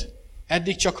mondod,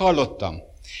 eddig csak hallottam,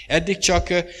 eddig csak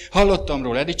hallottam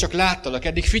róla, eddig csak láttalak,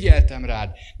 eddig figyeltem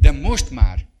rád, de most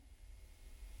már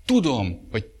tudom,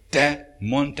 hogy te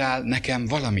mondtál nekem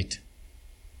valamit.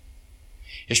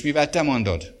 És mivel te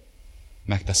mondod,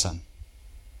 megteszem.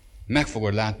 Meg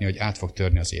fogod látni, hogy át fog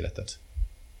törni az életed.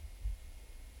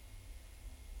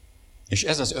 És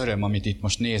ez az öröm, amit itt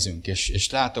most nézünk, és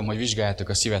látom, hogy vizsgáljátok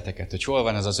a szíveteket, hogy hol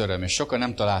van ez az öröm, és sokan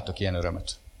nem találtok ilyen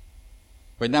örömöt.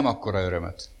 Vagy nem akkora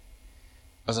örömöt.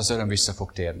 Az az öröm vissza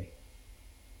fog térni.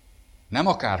 Nem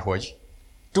akárhogy,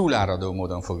 túláradó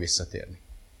módon fog visszatérni.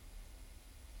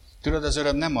 Tudod, az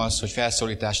öröm nem az, hogy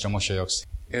felszólításra mosolyogsz.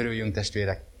 Örüljünk,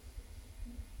 testvérek.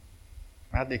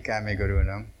 Addig kell még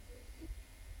örülnöm.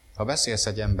 Ha beszélsz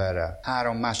egy emberrel,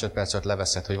 3 másodpercet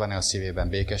leveszed, hogy van-e a szívében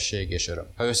békesség és öröm.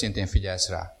 Ha őszintén figyelsz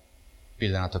rá,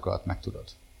 pillanatok alatt megtudod.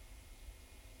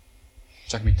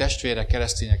 Csak mi testvérek,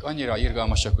 keresztények annyira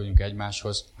irgalmasak vagyunk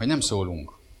egymáshoz, hogy nem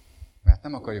szólunk. Mert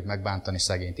nem akarjuk megbántani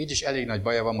szegényt. Így is elég nagy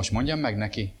baja van, most mondjam meg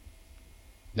neki.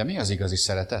 De mi az igazi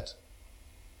szeretet?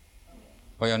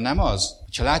 Vajon nem az,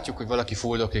 hogyha látjuk, hogy valaki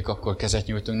fuldoklik, akkor kezet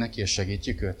nyújtunk neki, és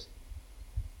segítjük őt?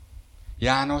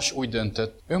 János úgy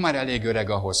döntött, ő már elég öreg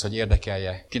ahhoz, hogy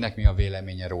érdekelje, kinek mi a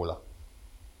véleménye róla.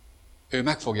 Ő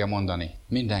meg fogja mondani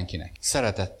mindenkinek,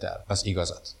 szeretettel az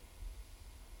igazat.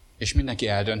 És mindenki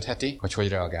eldöntheti, hogy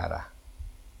reagál rá.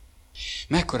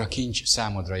 Mekkora kincs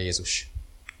számodra Jézus?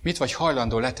 Mit vagy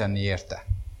hajlandó letenni érte?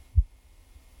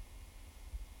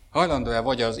 Hajlandó-e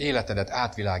vagy az életedet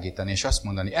átvilágítani, és azt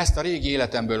mondani, ezt a régi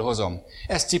életemből hozom,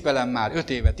 ezt cipelem már 5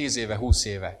 éve, 10 éve, 20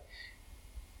 éve.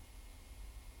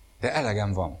 De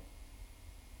elegem van.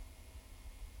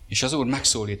 És az Úr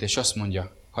megszólít, és azt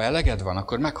mondja, ha eleged van,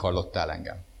 akkor meghallottál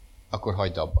engem. Akkor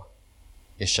hagyd abba,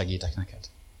 és segítek neked.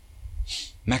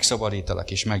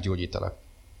 Megszabadítalak és meggyógyítalak.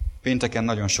 Pénteken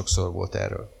nagyon sokszor volt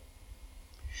erről.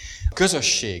 A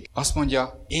közösség, azt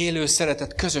mondja, élő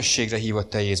szeretet közösségre hívott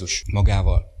te Jézus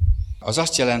magával. Az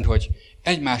azt jelent, hogy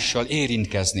egymással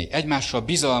érintkezni, egymással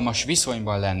bizalmas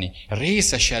viszonyban lenni,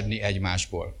 részesedni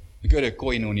egymásból. A görög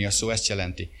koinónia szó ezt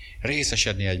jelenti,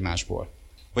 részesedni egymásból.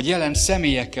 Vagy jelent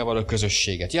személyekkel való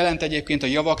közösséget. Jelent egyébként a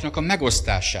javaknak a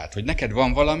megosztását, hogy neked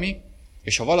van valami,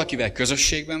 és ha valakivel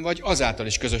közösségben vagy, azáltal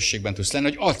is közösségben tudsz lenni,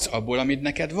 hogy adsz abból, amit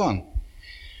neked van.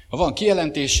 Ha van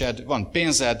kijelentésed, van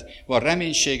pénzed, van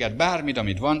reménységed, bármit,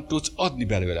 amit van, tudsz adni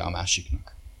belőle a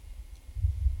másiknak.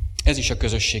 Ez is a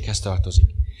közösséghez tartozik.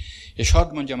 És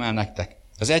hadd mondjam el nektek,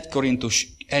 az 1 Korintus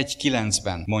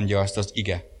 1:9-ben mondja azt az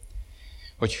ige,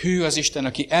 hogy hű az Isten,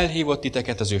 aki elhívott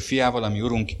titeket az ő fiával, ami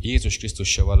Urunk Jézus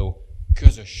Krisztussal való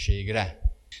közösségre.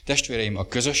 Testvéreim, a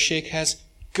közösséghez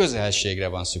közelségre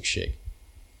van szükség.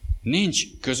 Nincs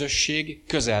közösség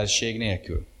közelség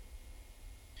nélkül.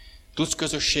 Tudsz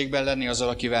közösségben lenni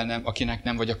azzal, akinek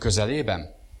nem vagy a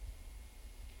közelében?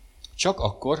 Csak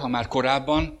akkor, ha már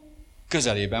korábban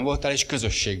közelében voltál és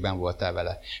közösségben voltál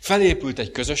vele. Felépült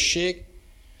egy közösség,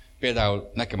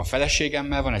 például nekem a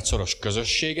feleségemmel van egy szoros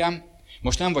közösségem,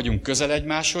 most nem vagyunk közel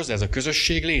egymáshoz, de ez a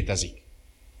közösség létezik.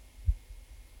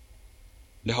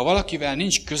 De ha valakivel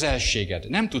nincs közelséged,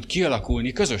 nem tud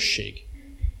kialakulni közösség.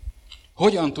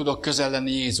 Hogyan tudok közel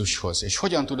lenni Jézushoz, és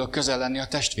hogyan tudok közel lenni a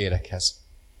testvérekhez?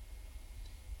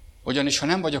 Ugyanis, ha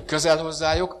nem vagyok közel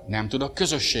hozzájuk, nem tudok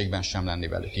közösségben sem lenni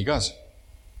velük, igaz?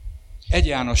 1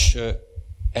 János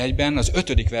 1-ben, az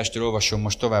 5. verstől olvasom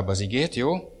most tovább az igét,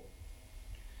 jó?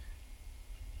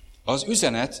 Az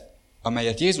üzenet,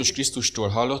 amelyet Jézus Krisztustól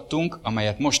hallottunk,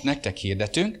 amelyet most nektek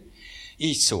hirdetünk,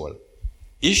 így szól.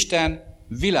 Isten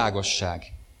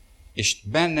világosság, és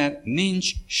benne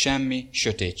nincs semmi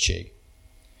sötétség.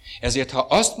 Ezért, ha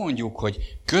azt mondjuk,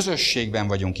 hogy közösségben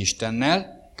vagyunk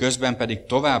Istennel, közben pedig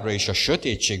továbbra is a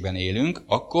sötétségben élünk,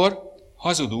 akkor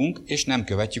hazudunk és nem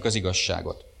követjük az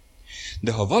igazságot.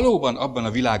 De ha valóban abban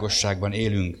a világosságban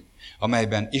élünk,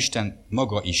 amelyben Isten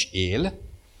maga is él,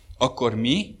 akkor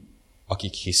mi,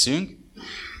 akik hiszünk,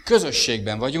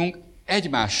 közösségben vagyunk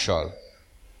egymással.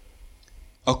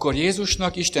 Akkor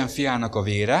Jézusnak, Isten fiának a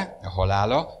vére, a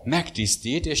halála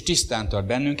megtisztít és tisztán tart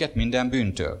bennünket minden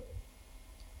bűntől.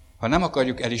 Ha nem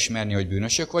akarjuk elismerni, hogy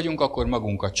bűnösök vagyunk, akkor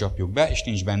magunkat csapjuk be, és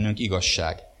nincs bennünk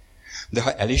igazság. De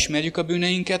ha elismerjük a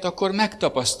bűneinket, akkor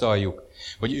megtapasztaljuk,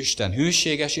 hogy Isten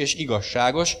hűséges és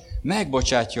igazságos,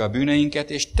 megbocsátja a bűneinket,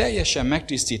 és teljesen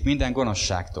megtisztít minden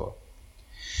gonoszságtól.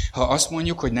 Ha azt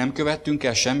mondjuk, hogy nem követtünk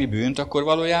el semmi bűnt, akkor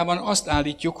valójában azt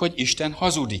állítjuk, hogy Isten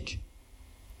hazudik.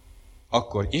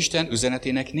 Akkor Isten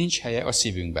üzenetének nincs helye a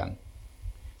szívünkben.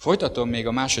 Folytatom még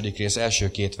a 2. rész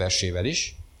első 2 versével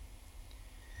is.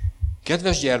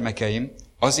 Kedves gyermekeim,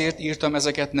 azért írtam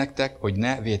ezeket nektek, hogy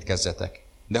ne vétkezzetek.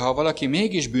 De ha valaki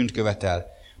mégis bűnt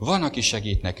követel, van, aki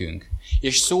segít nekünk,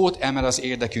 és szót emel az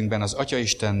érdekünkben az Atya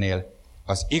Istennél,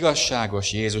 az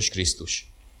igazságos Jézus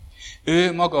Krisztus.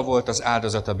 Ő maga volt az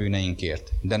áldozat a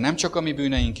bűneinkért, de nem csak a mi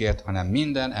bűneinkért, hanem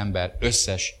minden ember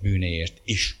összes bűnéért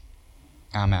is.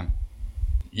 Ámen.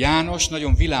 János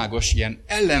nagyon világos ilyen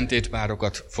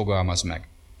ellentétpárokat fogalmaz meg.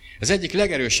 Az egyik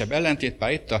legerősebb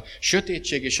ellentétpár itt a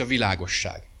sötétség és a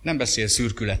világosság. Nem beszél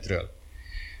szürkületről.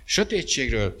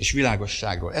 Sötétségről és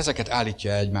világosságról. Ezeket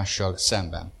állítja egymással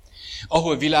szemben.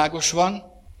 Ahol világos van,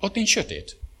 ott nincs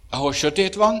sötét. Ahol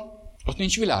sötét van, ott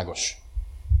nincs világos.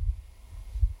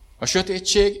 A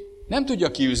sötétség nem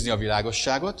tudja kiűzni a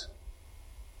világosságot,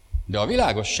 de a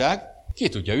világosság ki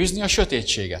tudja űzni a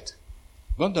sötétséget.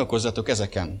 Gondolkozzatok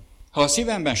ezeken. Ha a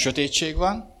szívemben sötétség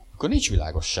van, akkor nincs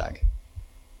világosság.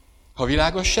 Ha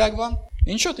világosság van,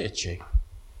 nincs sötétség.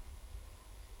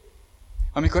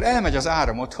 Amikor elmegy az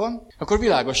áram otthon, akkor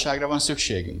világosságra van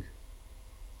szükségünk.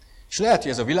 És lehet,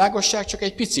 hogy ez a világosság csak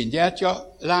egy pici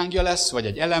gyertya lángja lesz, vagy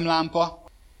egy elemlámpa,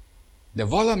 de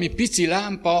valami pici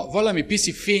lámpa, valami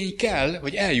pici fény kell,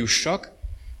 hogy eljussak,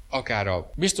 akár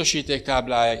a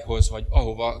biztosítéktáblához, vagy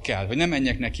ahova kell, hogy ne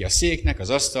menjek neki a széknek, az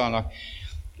asztalnak,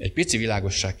 egy pici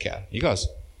világosság kell, igaz?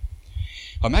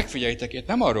 Ha megfigyeljétek, itt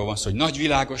nem arról van szó, hogy nagy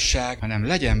világosság, hanem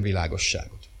legyen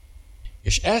világosságot.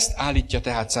 És ezt állítja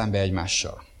tehát szembe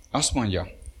egymással. Azt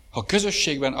mondja, ha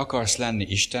közösségben akarsz lenni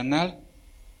Istennel,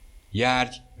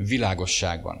 járj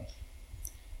világosságban.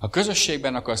 Ha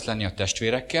közösségben akarsz lenni a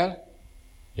testvérekkel,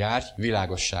 járj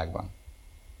világosságban.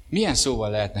 Milyen szóval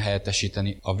lehetne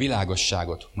helyettesíteni a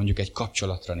világosságot, mondjuk egy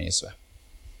kapcsolatra nézve?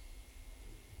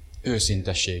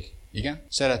 Őszintesség. Igen?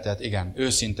 Szeretet, igen,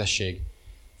 őszintesség.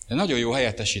 De nagyon jó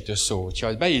helyettesítő szó,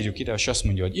 hogyha beírjuk ide, és azt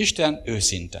mondja, hogy Isten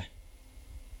őszinte.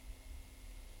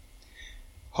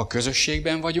 Ha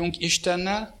közösségben vagyunk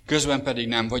Istennel, közben pedig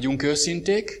nem vagyunk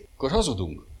őszinték, akkor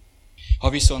hazudunk. Ha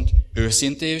viszont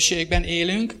őszintéségben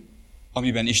élünk,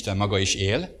 amiben Isten maga is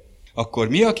él, akkor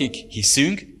mi, akik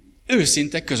hiszünk,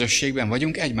 őszinte közösségben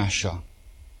vagyunk egymással.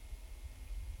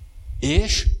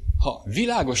 És ha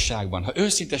világosságban, ha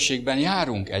őszintességben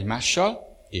járunk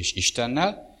egymással és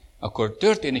Istennel, akkor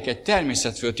történik egy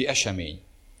természetföldi esemény.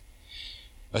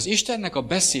 Az Istennek a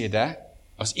beszéde,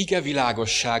 az ige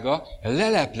világossága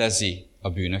leleplezi a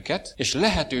bűnöket, és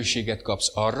lehetőséget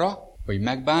kapsz arra, hogy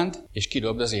megbánd és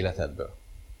kidobd az életedből.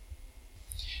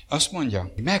 Azt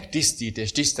mondja, hogy megtisztít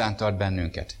és tisztán tart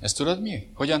bennünket. Ezt tudod mi?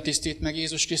 Hogyan tisztít meg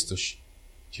Jézus Krisztus?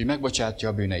 És hogy megbocsátja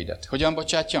a bűneidet. Hogyan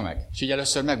bocsátja meg? És így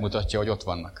először megmutatja, hogy ott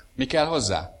vannak. Mi kell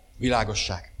hozzá?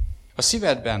 Világosság. A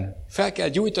szívedben fel kell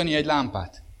gyújtani egy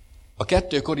lámpát. A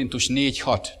 2 Korintus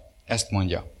 4:6 ezt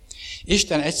mondja.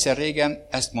 Isten egyszer régen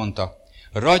ezt mondta.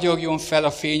 Ragyogjon fel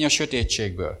a fény a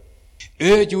sötétségből.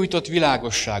 Ő gyújtott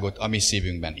világosságot a mi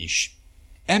szívünkben is.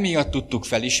 Emiatt tudtuk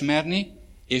felismerni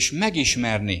és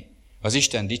megismerni az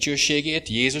Isten dicsőségét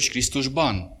Jézus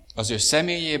Krisztusban, az ő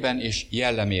személyében és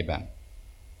jellemében.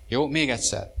 Jó, még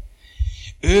egyszer.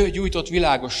 Ő gyújtott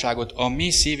világosságot a mi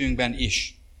szívünkben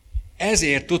is.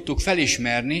 Ezért tudtuk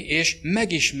felismerni és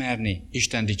megismerni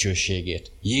Isten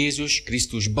dicsőségét Jézus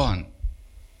Krisztusban.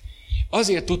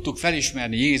 Azért tudtuk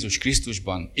felismerni Jézus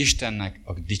Krisztusban Istennek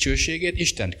a dicsőségét,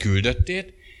 Isten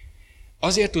küldöttét,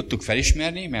 azért tudtuk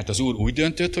felismerni, mert az Úr úgy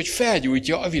döntött, hogy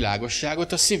felgyújtja a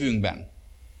világosságot a szívünkben.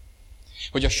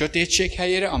 Hogy a sötétség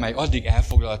helyére, amely addig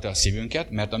elfoglalta a szívünket,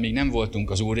 mert amíg nem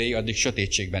voltunk az Úréi, addig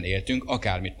sötétségben éltünk,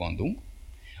 akármit mondunk,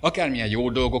 akármilyen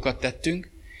jó dolgokat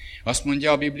tettünk, azt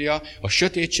mondja a Biblia, a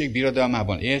sötétség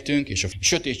birodalmában éltünk, és a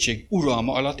sötétség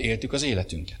uralma alatt éltük az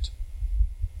életünket.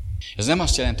 Ez nem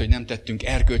azt jelenti, hogy nem tettünk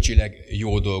erkölcsileg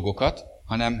jó dolgokat,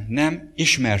 hanem nem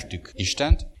ismertük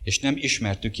Istent, és nem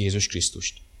ismertük Jézus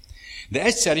Krisztust. De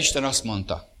egyszer Isten azt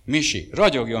mondta, Misi,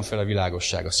 ragyogjon fel a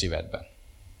világosság a szívedben.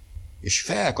 És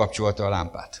felkapcsolta a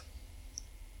lámpát.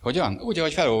 Hogyan? Úgy,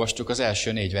 ahogy felolvastuk az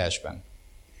első 4 versben.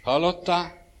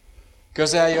 Hallottál,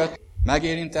 közel jött,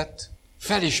 megérintett,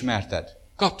 felismerted,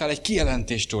 kaptál egy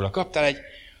kijelentést róla, kaptál egy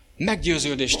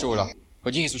meggyőződést róla,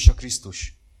 hogy Jézus a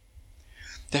Krisztus.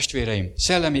 Testvéreim,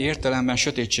 szellemi értelemben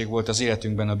sötétség volt az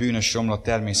életünkben a bűnös romlott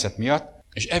természet miatt,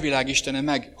 és e világ Istene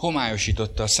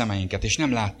meghomályosította a szemeinket, és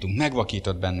nem láttunk,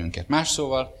 megvakított bennünket. Más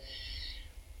szóval,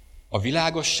 a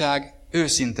világosság,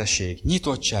 őszintesség,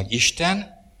 nyitottság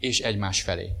Isten és egymás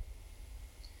felé.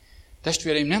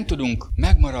 Testvéreim, nem tudunk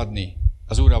megmaradni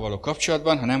az Úrral való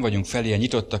kapcsolatban, ha nem vagyunk felé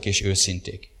nyitottak és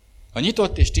őszinték. A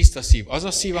nyitott és tiszta szív az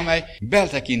a szív, amely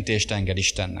beltekintést enged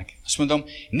Istennek. Azt mondom,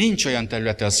 nincs olyan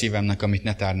területe a szívemnek, amit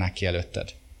ne tárnák ki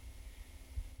előtted.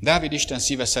 Dávid Isten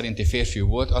szíve szerinti férfiú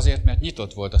volt azért, mert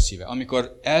nyitott volt a szíve.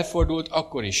 Amikor elfordult,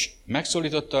 akkor is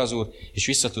megszólította az Úr, és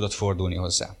vissza tudott fordulni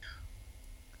hozzá.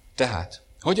 Tehát,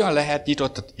 hogyan lehet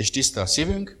nyitott és tiszta a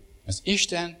szívünk? Az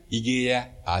Isten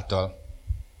igéje által.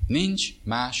 Nincs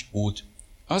más út.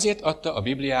 Azért adta a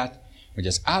Bibliát, hogy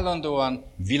az állandóan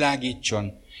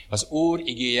világítson, az Úr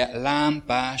igéje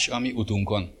lámpás a mi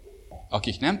utunkon.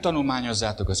 Akik nem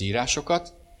tanulmányozzátok az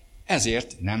írásokat,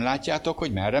 ezért nem látjátok,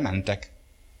 hogy merre mentek.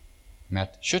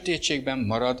 Mert sötétségben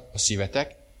marad a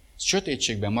szívetek,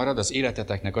 sötétségben marad az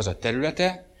életeteknek az a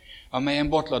területe, amelyen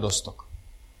botladoztok.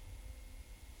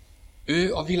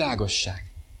 Ő a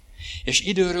világosság. És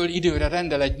időről időre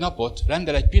rendel egy napot,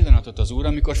 rendel egy pillanatot az Úr,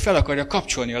 amikor fel akarja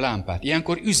kapcsolni a lámpát.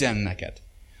 Ilyenkor üzen neked.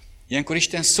 Ilyenkor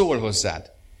Isten szól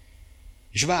hozzád.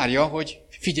 És várja, hogy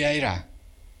figyelj rá.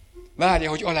 Várja,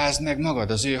 hogy alázd meg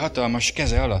magad az ő hatalmas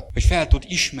keze alatt, hogy fel tud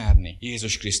ismerni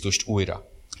Jézus Krisztust újra.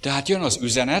 Tehát jön az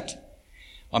üzenet,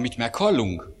 amit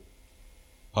meghallunk.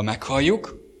 Ha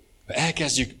meghalljuk,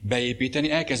 elkezdjük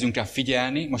beépíteni, elkezdünk rá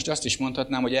figyelni, most azt is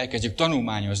mondhatnám, hogy elkezdjük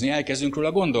tanulmányozni, elkezdünk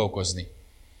róla gondolkozni.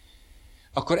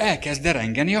 Akkor elkezd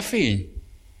derengeni a fény.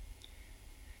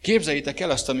 Képzeljétek el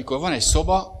azt, amikor van egy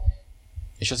szoba,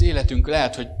 és az életünk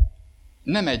lehet, hogy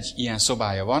nem egy ilyen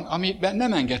szobája van, amiben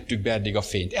nem engedtük be eddig a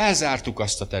fényt. Elzártuk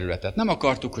azt a területet. Nem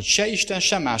akartuk, hogy se Isten,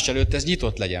 se más előtt ez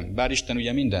nyitott legyen. Bár Isten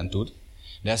ugye mindent tud,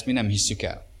 de ezt mi nem hisszük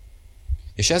el.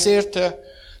 És ezért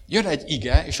jön egy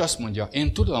ige, és azt mondja,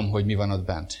 én tudom, hogy mi van ott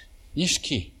bent. Nyisd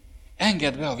ki.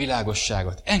 Engedd be a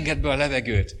világosságot, engedd be a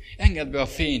levegőt, engedd be a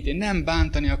fényt. Én nem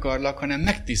bántani akarlak, hanem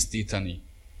megtisztítani.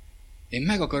 Én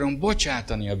meg akarom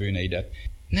bocsátani a bűneidet.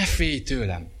 Ne félj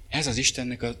tőlem. Ez az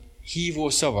Istennek a hívó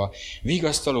szava,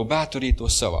 vigasztaló, bátorító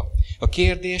szava. A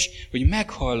kérdés, hogy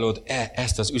meghallod-e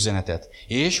ezt az üzenetet,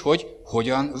 és hogy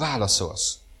hogyan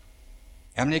válaszolsz.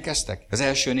 Emlékeztek? Az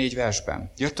első 4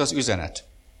 versben jött az üzenet.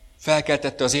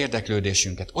 Felkeltette az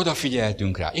érdeklődésünket,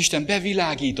 odafigyeltünk rá. Isten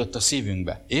bevilágított a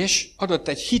szívünkbe, és adott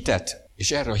egy hitet,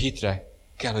 és erre a hitre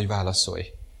kell, hogy válaszolj.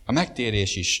 A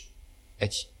megtérés is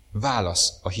egy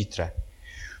válasz a hitre.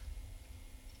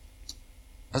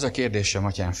 Az a kérdésem,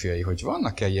 atyám fiai, hogy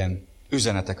vannak-e ilyen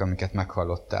üzenetek, amiket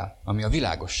meghallottál, ami a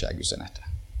világosság üzenete.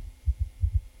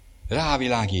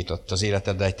 Rávilágított az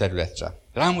életedre egy területre.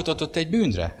 Rámutatott egy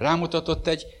bűnre, rámutatott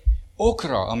egy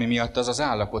okra, ami miatt az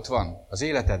állapot van az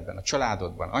életedben, a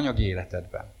családodban, anyagi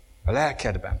életedben, a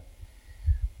lelkedben.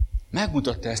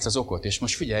 Megmutatta ezt az okot, és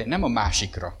most figyelj, nem a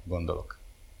másikra gondolok.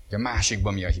 A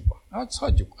másikban mi a hiba? Azt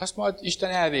hagyjuk, azt majd Isten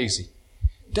elvégzi.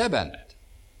 De benned.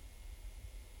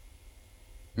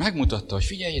 Megmutatta, hogy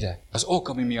figyelj ide, az ok,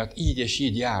 ami miatt így és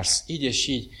így jársz, így és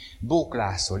így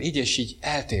bóklászol, így és így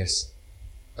eltérsz.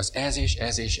 Az ez és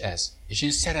ez és ez. És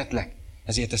én szeretlek,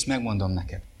 ezért ezt megmondom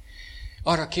neked.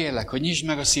 Arra kérlek, hogy nyisd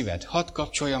meg a szíved, hadd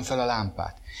kapcsoljam fel a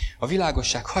lámpát. A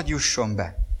világosság hadd jusson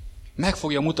be. Meg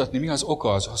fogja mutatni, mi az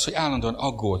oka az, hogy állandóan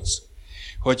aggódsz,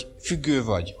 hogy függő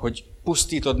vagy, hogy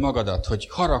pusztítod magadat, hogy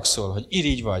haragszol, hogy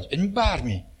irigy vagy,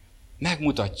 bármi.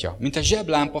 Megmutatja, mint a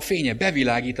zseblámpa fénye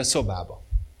bevilágít a szobába.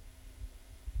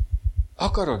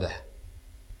 Akarod-e?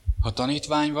 Ha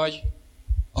tanítvány vagy,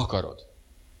 akarod.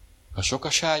 Ha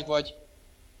sokaságy vagy,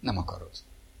 nem akarod.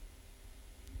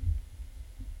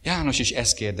 János is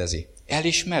ezt kérdezi.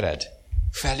 Elismered?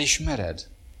 Felismered,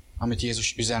 amit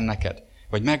Jézus üzen neked?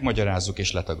 Vagy megmagyarázzuk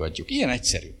és letagadjuk? Ilyen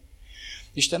egyszerű.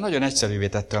 Isten nagyon egyszerűvé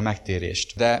tette a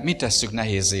megtérést. De mit tesszük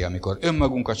nehézzé, amikor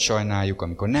önmagunkat sajnáljuk,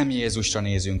 amikor nem Jézusra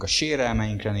nézünk, a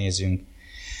sérelmeinkre nézünk,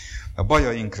 a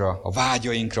bajainkra, a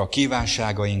vágyainkra, a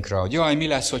kívánságainkra, hogy jaj, mi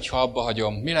lesz, hogyha abba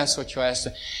hagyom, mi lesz, hogyha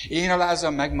ezt... Én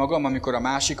alázzam meg magam, amikor a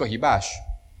másik a hibás?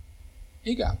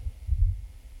 Igen.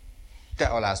 Te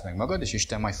alázd meg magad, és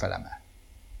Isten majd felemel.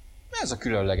 Ez a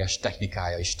különleges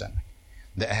technikája Istennek.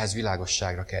 De ehhez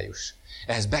világosságra kell juss.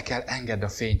 Ehhez be kell engedd a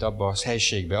fényt abba a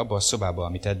helyiségbe, abba a szobába,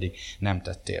 amit eddig nem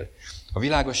tettél. A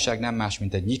világosság nem más,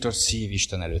 mint egy nyitott szív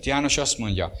Isten előtt. János azt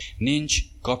mondja, nincs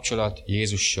kapcsolat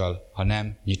Jézussal, ha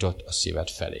nem nyitott a szíved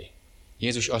felé.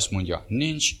 Jézus azt mondja,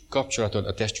 nincs kapcsolatod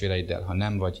a testvéreiddel, ha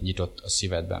nem vagy nyitott a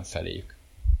szívedben feléjük.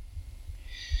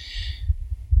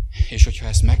 És hogyha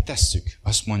ezt megtesszük,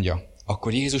 azt mondja,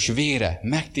 akkor Jézus vére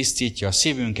megtisztítja a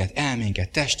szívünket, elménket,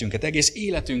 testünket, egész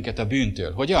életünket a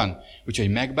bűntől. Hogyan? Úgyhogy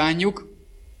megbánjuk,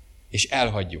 és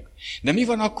elhagyjuk. De mi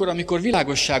van akkor, amikor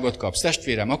világosságot kapsz,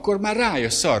 testvérem? Akkor már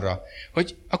rájössz arra,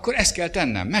 hogy akkor ezt kell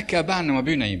tennem, meg kell bánnom a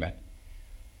bűneimet.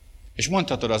 És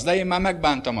mondhatod azt, de én már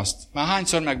megbántam azt, már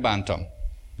hányszor megbántam,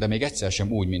 de még egyszer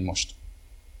sem úgy, mint most.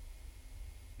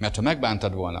 Mert ha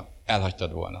megbántad volna,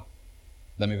 elhagytad volna.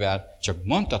 De mivel csak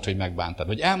mondtad, hogy megbántad,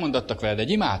 vagy elmondattak veled egy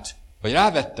imát, vagy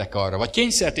rávettek arra, vagy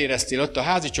kényszert éreztél ott a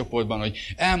házi csoportban, hogy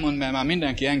elmondd, mert már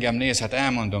mindenki engem néz, hát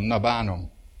elmondom, na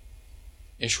bánom.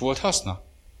 És volt haszna?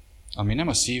 Ami nem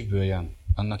a szívből jön,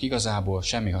 annak igazából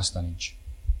semmi haszna nincs.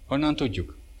 Honnan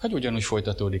tudjuk? Hogy ugyanúgy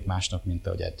folytatódik másnap, mint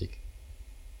ahogy eddig.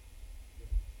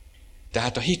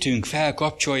 Tehát a hitünk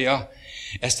felkapcsolja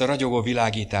ezt a ragyogó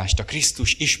világítást, a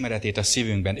Krisztus ismeretét a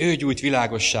szívünkben. Ő gyújt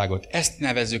világosságot, ezt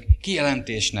nevezzük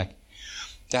kijelentésnek.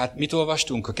 Tehát mit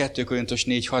olvastunk a 2 Korintus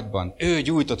 4:6-ban? Ő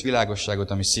gyújtott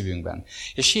világosságot a mi szívünkben.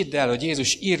 És hidd el, hogy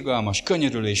Jézus irgalmas,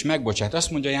 könyörülő és megbocsát.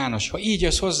 Azt mondja János, ha így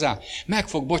jössz hozzá, meg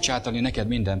fog bocsátani neked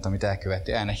mindent, amit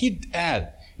elkövettél el. Hidd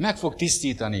el, meg fog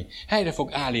tisztítani, helyre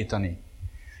fog állítani.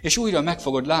 És újra meg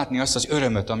fogod látni azt az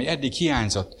örömöt, ami eddig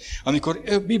hiányzott, amikor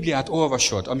Bibliát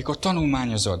olvasod, amikor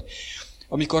tanulmányozod,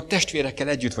 amikor testvérekkel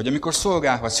együtt vagy, amikor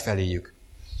szolgálhatsz feléjük.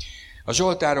 A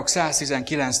Zsoltárok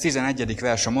 119-11.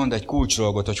 verse mond egy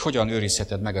kulcsdolgot, hogy hogyan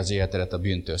őrizheted meg az életedet a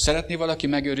bűntől. Szeretné valaki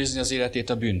megőrizni az életét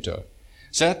a bűntől?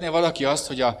 Szeretné valaki azt,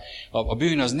 hogy a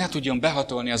bűn az ne tudjon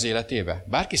behatolni az életébe?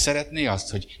 Bárki szeretné azt,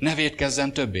 hogy ne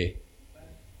vétkezzen többé?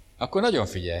 Akkor nagyon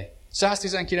figyelj.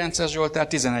 119. Zsoltár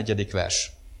 11.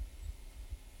 vers.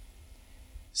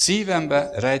 Szívembe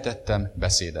rejtettem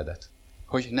beszédedet,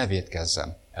 hogy ne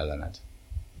vétkezzem ellened.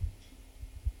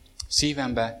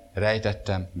 Szívembe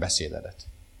rejtettem beszédedet.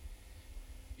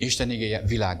 Isten igéje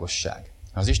világosság.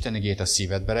 Ha az Isten igét a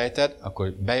szívedbe rejted,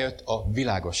 akkor bejött a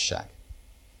világosság.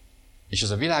 És az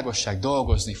a világosság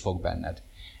dolgozni fog benned.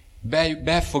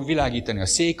 Be fog világítani a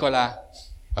szék alá,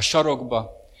 a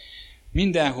sarokba,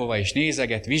 mindenhova is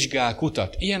nézeget, vizsgál,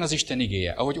 kutat. Ilyen az Isten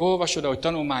igéje. Ahogy olvasod, ahogy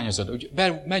tanulmányozod, hogy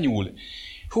benyúl.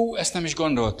 Hú, ezt nem is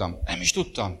gondoltam, nem is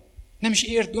tudtam. Nem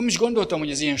is gondoltam,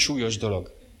 hogy ez ilyen súlyos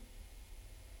dolog.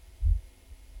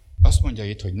 Azt mondja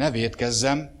itt, hogy ne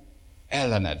vétkezzem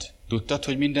ellened. Tudtad,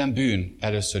 hogy minden bűn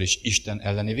először is Isten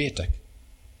elleni vétek?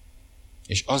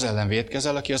 És az ellen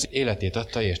vétkezel, aki az életét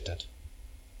adta érted.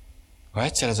 Ha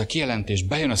egyszer ez a kijelentés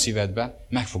bejön a szívedbe,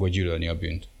 meg fogod gyűlölni a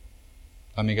bűnt.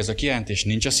 Amíg ez a kijelentés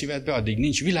nincs a szívedbe, addig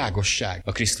nincs világosság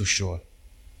a Krisztusról.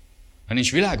 ha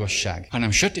nincs világosság,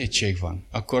 hanem sötétség van,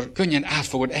 akkor könnyen át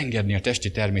fogod engedni a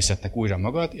testi természetnek újra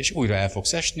magad, és újra el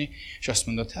fogsz esni, és azt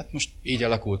mondod, hát most így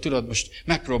alakult, tudod, most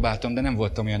megpróbáltam, de nem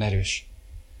voltam olyan erős.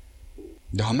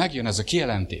 De ha megjön ez a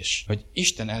kijelentés, hogy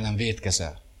Isten ellen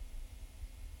vétkezel,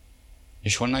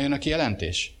 és honnan jön a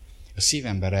kijelentés? A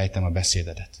szívemben rejtem a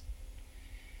beszédedet.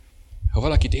 Ha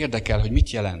valakit érdekel, hogy mit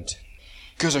jelent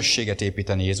közösséget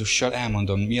építeni Jézussal,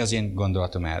 elmondom, mi az én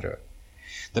gondolatom erről.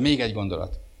 De még egy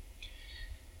gondolat.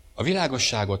 A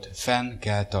világosságot fenn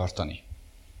kell tartani.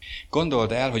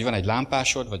 Gondold el, hogy van egy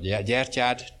lámpásod, vagy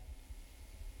gyertyád,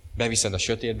 beviszed a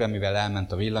sötétbe, mivel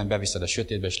elment a villany, beviszed a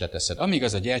sötétbe, és leteszed. Amíg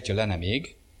az a gyertya le nem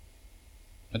ég,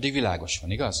 addig világos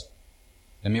van, igaz?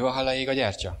 De mi van, ha leég a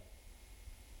gyertya?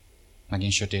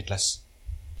 Megint sötét lesz.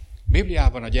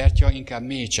 Bibliában a gyertya inkább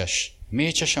mécses.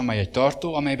 Mécses, amely egy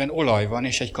tartó, amelyben olaj van,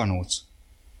 és egy kanóc.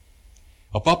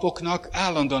 A papoknak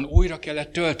állandóan újra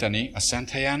kellett tölteni a szent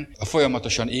helyen a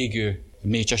folyamatosan égő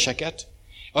mécseseket.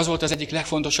 Az volt az egyik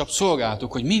legfontosabb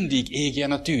szolgálatuk, hogy mindig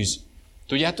égjen a tűz.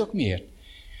 Tudjátok miért?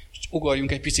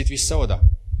 Ugorjunk egy picit vissza oda.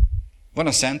 Van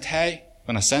a szent hely,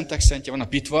 van a szentek szentje, van a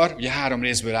pitvar, ugye 3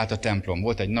 részből állt a templom.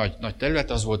 Volt egy nagy terület,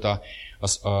 az volt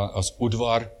az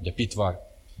udvar, ugye pitvar.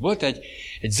 Volt egy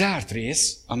zárt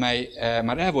rész, amely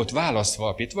már el volt választva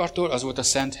a pitvartól, az volt a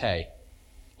szent hely.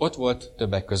 Ott volt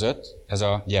többek között ez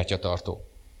a gyertyatartó.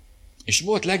 És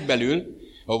volt legbelül,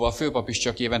 ahova a főpap is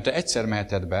csak évente egyszer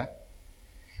mehetett be,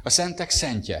 a szentek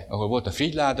szentje, ahol volt a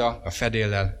frigyláda, a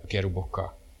fedéllel, a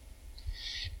kerubokkal.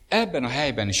 Ebben a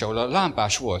helyben is, ahol a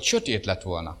lámpás volt, sötét lett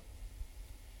volna.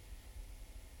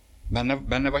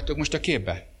 Benne vagytok most a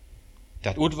képbe?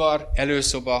 Tehát udvar,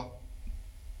 előszoba,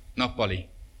 nappali.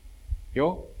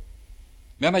 Jó?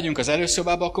 Bemegyünk az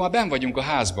előszobába, akkor már benn vagyunk a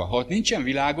házba. Ha ott nincsen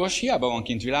világos, hiába van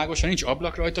kint világos, ha nincs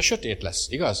ablak rajta, sötét lesz,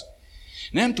 igaz?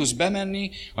 Nem tudsz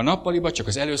bemenni a nappaliba csak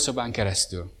az előszobán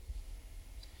keresztül.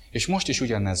 És most is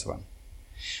ugyanez van.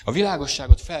 A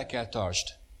világosságot fel kell tartsd.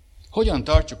 Hogyan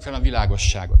tartjuk fel a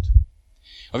világosságot?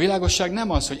 A világosság nem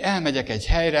az, hogy elmegyek egy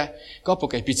helyre,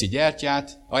 kapok egy pici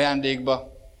gyertyát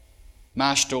ajándékba,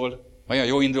 mástól, olyan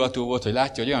jó indulatú volt, hogy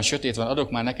látja, hogy olyan sötét van,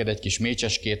 adok már neked egy kis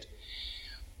mécseskét.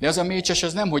 De az a mécses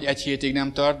az nem, hogy 1 hétig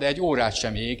nem tart, de 1 órát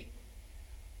sem ég.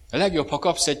 A legjobb, ha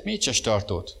kapsz egy mécses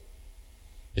tartót,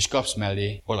 és kapsz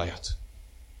mellé olajat.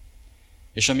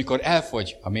 És amikor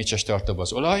elfogy a mécses tartóba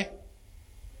az olaj,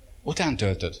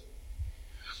 utántöltöd.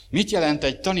 Mit jelent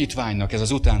egy tanítványnak ez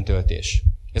az utántöltés?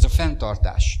 Ez a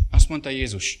fenntartás. Azt mondta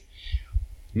Jézus,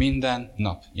 minden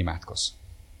nap imádkozz.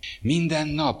 Minden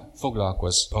nap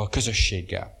foglalkozz a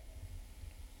közösséggel.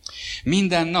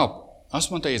 Minden nap. Azt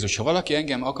mondta Jézus, ha valaki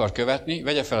engem akar követni,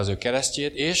 vegye fel az ő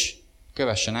keresztjét, és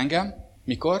kövessen engem.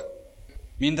 Mikor?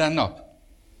 Minden nap.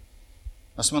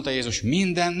 Azt mondta Jézus,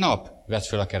 minden nap vedd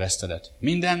fel a keresztedet.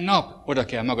 Minden nap oda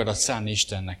kell magadat szánni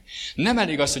Istennek. Nem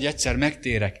elég az, hogy egyszer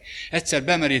megtérek, egyszer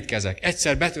bemerítkezek,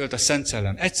 egyszer betölt a Szent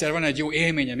Szellem, egyszer van egy jó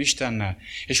élményem Istennel,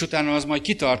 és utána az majd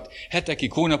kitart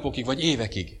hetekig, hónapokig vagy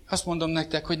évekig. Azt mondom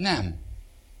nektek, hogy nem.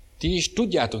 Ti is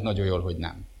tudjátok nagyon jól, hogy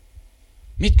nem.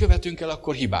 Mit követünk el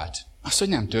akkor hibát? Azt, hogy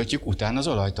nem töltjük utána az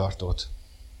olajtartót.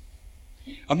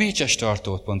 A mécses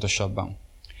tartót pontosabban.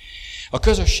 A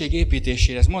közösség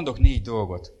építéséhez mondok 4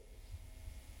 dolgot.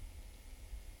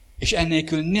 És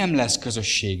ennélkül nem lesz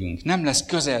közösségünk, nem lesz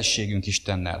közelségünk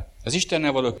Istennel. Az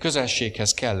Istennel való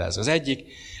közelséghez kell ez. Az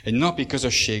egyik, egy napi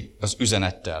közösség az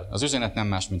üzenettel. Az üzenet nem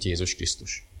más, mint Jézus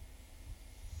Krisztus.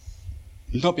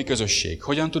 Napi közösség.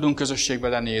 Hogyan tudunk közösségben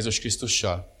lenni Jézus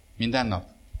Krisztussal? Minden nap.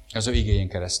 Az ő igéjén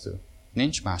keresztül.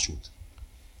 Nincs más út.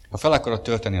 Ha fel akarod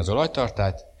tölteni az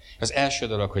olajtartályt, az első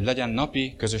dolog, hogy legyen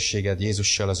napi közösséged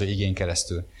Jézussal az ő igén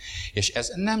keresztül. És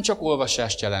ez nem csak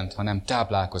olvasást jelent, hanem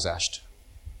táplálkozást.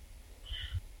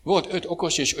 Volt 5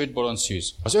 okos és 5 bolond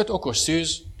szűz. Az 5 okos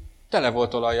szűz tele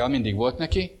volt olajjal, mindig volt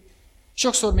neki.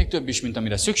 Sokszor még több is, mint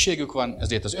amire szükségük van,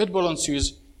 ezért az 5 bolond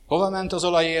szűz hova ment az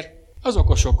olajért? Az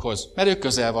okosokhoz, mert ők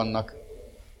közel vannak.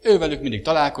 Ővelük mindig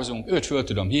találkozunk, őt föl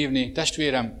tudom hívni,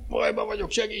 testvérem, bajban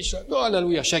vagyok, segíts,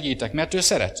 halleluja, segítek, mert ő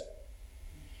szeret.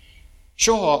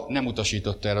 Soha nem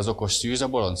utasította el az okos szűz a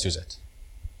bolond szűzet.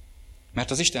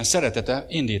 Mert az Isten szeretete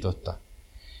indította.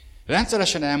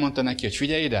 Rendszeresen elmondta neki, hogy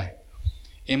figyelj ide,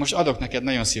 én most adok neked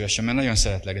nagyon szívesen, mert nagyon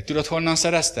szeretlek. Tudod, honnan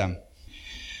szereztem?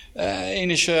 Én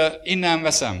is innen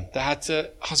veszem.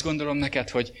 Tehát azt gondolom neked,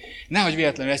 hogy nehogy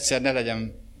véletlenül egyszer ne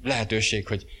legyen lehetőség,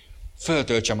 hogy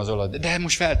föltöltsem az olajat, de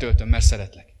most feltöltöm, mert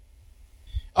szeretlek.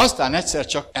 Aztán egyszer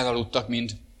csak elaludtak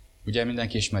mind. Ugye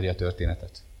mindenki ismeri a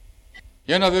történetet.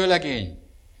 Jön a vőlegény.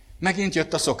 Megint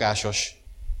jött a szokásos.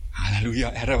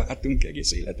 Halleluja, erre vártunk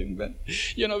egész életünkben.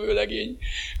 Jön a vőlegény.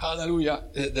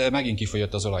 Halleluja, de megint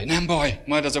kifogyott az olaj. Nem baj,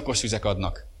 majd az okos szüzek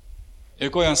adnak.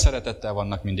 Ők olyan szeretettel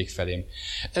vannak mindig felém.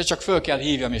 Ez csak föl kell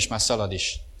hívjam, és már szalad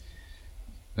is.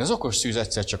 De az okos szűz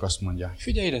egyszer csak azt mondja,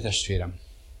 figyelj ide, testvérem,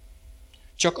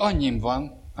 csak annyim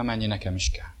van, amennyi nekem is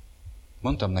kell.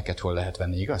 Mondtam neked, hol lehet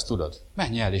venni, igaz? Tudod?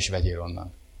 Menj el és vegyél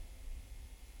onnan.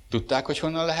 Tudták, hogy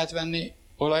honnan lehet venni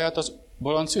olajat az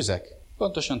bolond szüzek?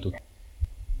 Pontosan tudták.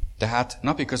 Tehát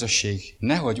napi közösség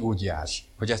nehogy úgy járj,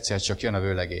 hogy egyszer csak jön a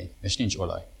vőlegény, és nincs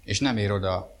olaj, és nem ér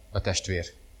oda a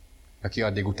testvér, aki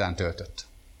addig után töltött.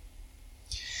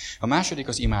 A második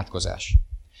az imádkozás.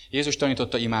 Jézus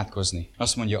tanította imádkozni.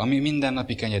 Azt mondja, ami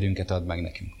mindennapi kenyerünket ad meg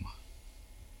nekünk ma.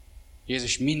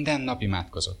 Jézus minden nap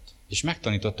imádkozott, és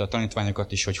megtanította a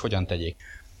tanítványokat is, hogy hogyan tegyék.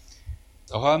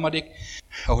 A harmadik,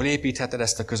 ahol építheted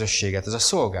ezt a közösséget, ez a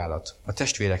szolgálat a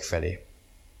testvérek felé.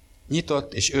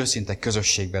 Nyitott és őszinte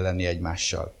közösségben lenni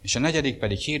egymással. És a negyedik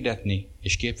pedig hirdetni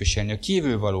és képviselni a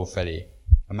kívülvaló felé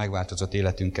a megváltozott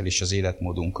életünkkel és az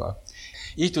életmódunkkal.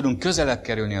 Így tudunk közelebb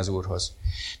kerülni az Úrhoz.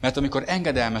 Mert amikor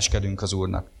engedelmeskedünk az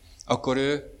Úrnak, akkor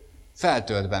ő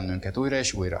feltölt bennünket újra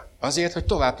és újra. Azért, hogy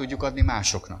tovább tudjuk adni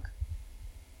másoknak.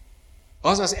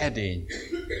 Az az edény,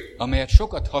 amelyet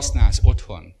sokat használsz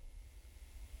otthon,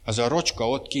 az a rocska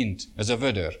ott kint, ez a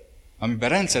vödör, amiben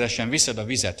rendszeresen viszed a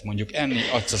vizet, mondjuk enni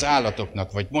adsz az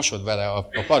állatoknak, vagy mosod vele a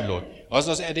padlót, az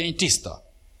az edény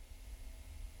tiszta.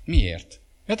 Miért?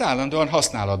 Mert állandóan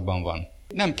használatban van.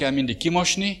 Nem kell mindig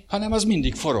kimosni, hanem az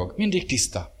mindig forog, mindig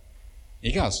tiszta.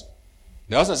 Igaz?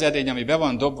 De az az edény, ami be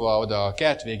van dobva oda a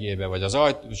kert végébe, vagy az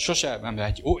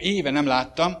éve nem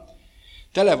láttam,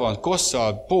 tele van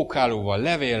kosszal, pókhálóval,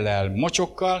 levéllel,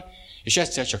 mocsokkal, és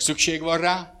egyszer csak szükség van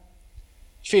rá,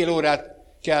 fél órát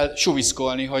kell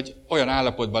suviszkolni, hogy olyan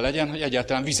állapotban legyen, hogy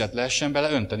egyáltalán vizet lehessen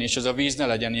bele önteni, és ez a víz ne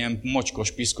legyen ilyen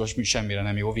mocskos, piszkos, semmire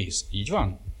nem jó víz. Így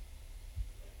van?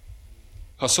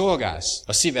 Ha szolgálsz,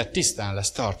 a szíved tisztán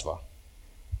lesz tartva.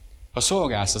 Ha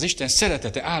szolgálsz, az Isten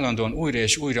szeretete állandóan újra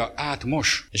és újra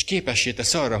átmos, és képessé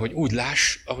tesz arra, hogy úgy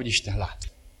láss, ahogy Isten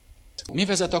lát. Mi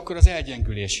vezet akkor az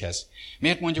elgyengüléshez?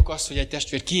 Miért mondjuk azt, hogy egy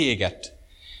testvér kiégett?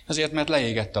 Azért, mert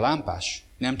leégett a lámpás.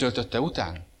 Nem töltötte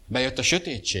után. Bejött a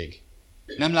sötétség.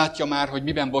 Nem látja már, hogy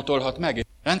miben botolhat meg.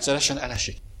 Rendszeresen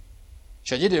elesik.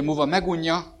 És egy idő múlva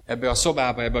megunja ebbe a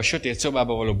szobába, ebbe a sötét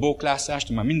szobába való bóklászást,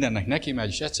 már mindennek neki megy,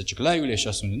 és egyszer csak leül, és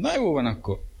azt mondja, na jó van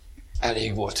akkor.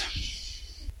 Elég volt.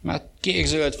 Mert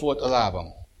kék-zöld volt a lábam,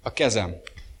 a kezem.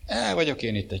 El vagyok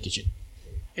én itt egy kicsit.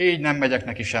 Így nem megyek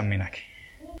neki semminek.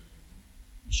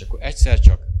 És akkor egyszer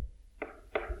csak.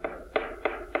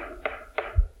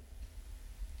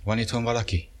 Van itthon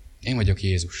valaki? Én vagyok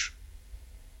Jézus.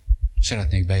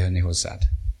 Szeretnék bejönni hozzád.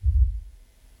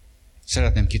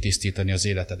 Szeretném kitisztítani az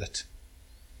életedet.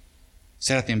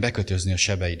 Szeretném bekötözni a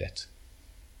sebeidet.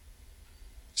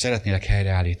 Szeretnélek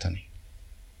helyreállítani.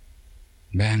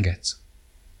 Beengedsz?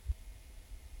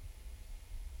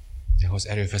 De ahhoz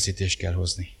erőfeszítést kell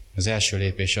hozni. Az első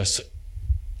lépés az,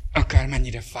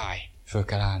 akármennyire fáj, föl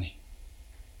kell állni.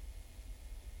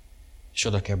 És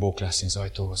oda kell bóklászni az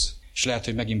ajtóhoz. És lehet,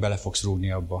 hogy megint bele fogsz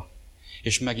rúgni abba.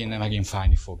 És megint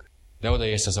fájni fog. De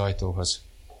odaérsz az ajtóhoz.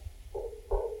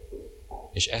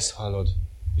 És ezt hallod,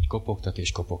 hogy kopogtat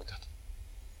és kopogtat.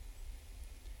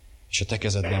 És a te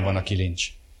kezedben van a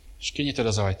kilincs. És kinyitod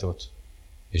az ajtót.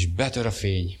 És betör a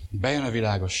fény. Bejön a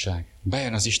világosság.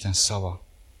 Bejön az Isten szava.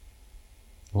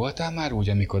 Voltál már úgy,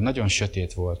 amikor nagyon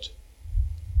sötét volt,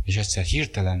 és egyszer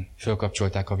hirtelen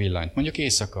fölkapcsolták a villanyt. Mondjuk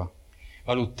éjszaka.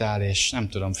 Aludtál, és nem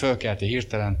tudom, fölkeltél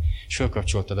hirtelen, és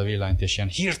fölkapcsoltad a villanyt, és ilyen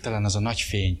hirtelen az a nagy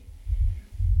fény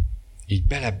így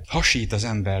bele hasít az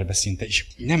emberbe szinte, és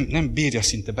nem bírja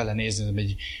szinte belenézni,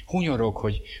 hogy hunyorog,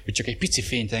 hogy csak egy pici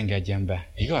fényt engedjen be.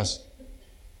 Igaz?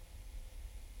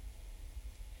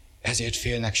 Ezért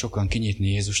félnek sokan kinyitni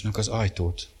Jézusnak az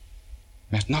ajtót.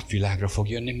 Mert napvilágra fog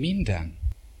jönni minden,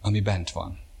 ami bent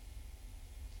van.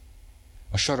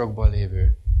 A sarokban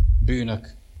lévő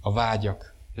bűnök, a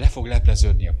vágyak, le fog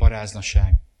lepleződni a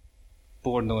paráznaság,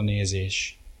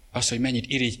 pornónézés, az, hogy mennyit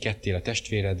irigykedtél a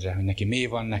testvéredre, hogy neki mély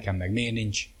van, nekem meg mély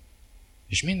nincs.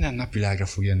 És minden napvilágra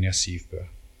fog jönni a szívből.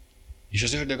 És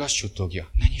az ördög azt suttogja,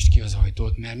 ne nyisd ki az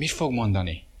ajtót, mert mit fog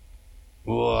mondani?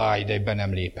 Uaj, de be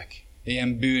nem lépek.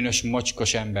 Ilyen bűnös,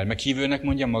 mocskos ember, meg hívőnek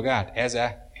mondja magát,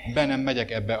 be nem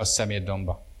megyek ebbe a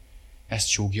szemétdomba. Ezt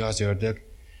súgja az ördög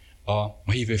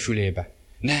a hívő fülébe.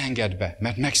 Ne engedd be,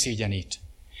 mert megszégyenít.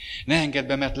 Ne engedd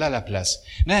be, mert leleplez.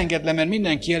 Ne engedd le, mert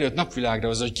mindenki előtt napvilágra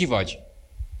hozza, hogy ki vagy.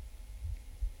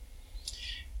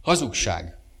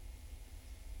 Hazugság.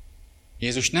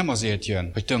 Jézus nem azért jön,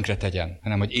 hogy tönkre tegyen,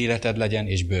 hanem hogy életed legyen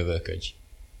és bővölködj.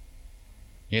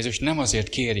 Jézus nem azért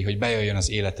kéri, hogy bejöjjön az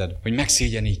életed, hogy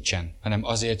megszégyenítsen, hanem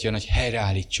azért jön, hogy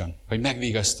helyreállítson, hogy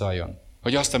megvigasztaljon,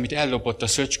 hogy azt, amit ellopott a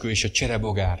szöcskő és a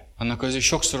cserebogár, annak az ő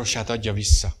sokszorosát adja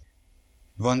vissza.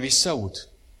 Van visszaút?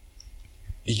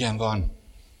 Igen, van.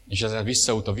 És ez a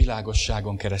visszaút a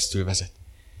világosságon keresztül vezet.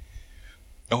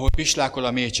 Ahol pislákol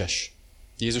a mécses,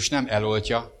 Jézus nem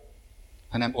eloltja,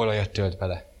 hanem olajat tölt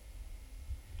bele.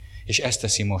 És ezt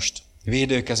teszi most.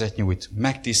 Védőkezet nyújt,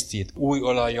 megtisztít, új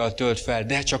olajjal tölt fel,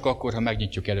 de csak akkor, ha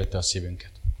megnyitjuk előtte a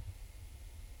szívünket.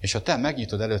 És ha te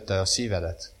megnyitod előtte a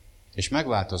szívedet, és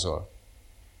megváltozol,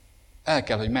 el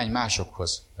kell, hogy menj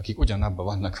másokhoz, akik ugyanabban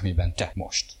vannak, amiben te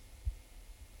most.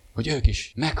 Hogy ők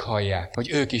is meghallják, hogy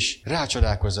ők is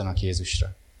rácsodálkozzanak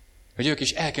Jézusra. Hogy ők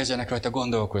is elkezdjenek rajta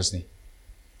gondolkozni.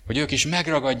 Hogy ők is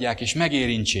megragadják és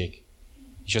megérintsék,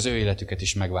 és az ő életüket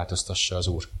is megváltoztassa az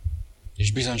Úr.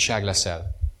 És bizonyság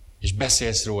leszel, és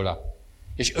beszélsz róla,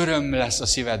 és öröm lesz a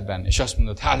szívedben, és azt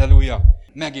mondod, halleluja,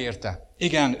 megérte.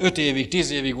 Igen, 5 évig, 10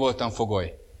 évig voltam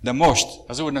fogoly, de most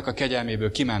az Úrnak a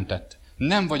kegyelméből kimentett.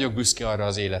 Nem vagyok büszke arra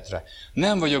az életre.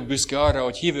 Nem vagyok büszke arra,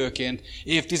 hogy hívőként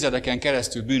évtizedeken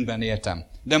keresztül bűnben éltem.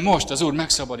 De most az Úr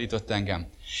megszabadított engem.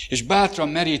 És bátran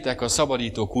merítek a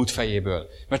szabadító kútfejéből,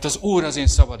 mert az Úr az én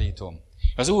szabadítóm.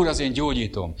 Az Úr az én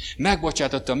gyógyítóm.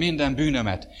 Megbocsátotta minden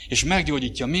bűnömet, és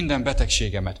meggyógyítja minden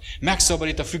betegségemet.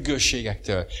 Megszabadít a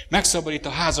függőségektől, megszabadít a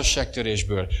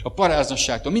házasságtörésből, a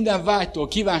paráznosságtól, minden vágytól,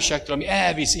 kívánságtól, ami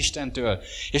elvisz Istentől.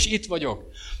 És itt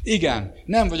vagyok. Igen,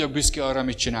 nem vagyok büszke arra,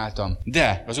 amit csináltam,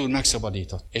 de az Úr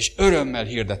megszabadított. És örömmel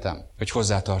hirdetem, hogy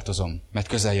hozzátartozom, mert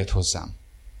közel jött hozzám.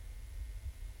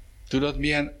 Tudod,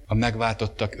 milyen a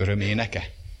megváltottak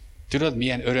öröméneke? Tudod,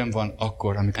 milyen öröm van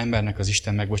akkor, amikor embernek az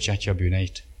Isten megbocsátja a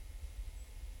bűneit?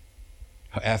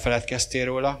 Ha elfeledkeztél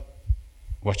róla,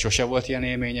 vagy sose volt ilyen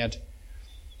élményed,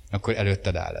 akkor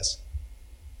előtted áll ez.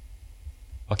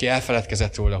 Aki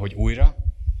elfeledkezett róla, hogy újra,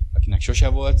 akinek sose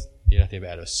volt, életében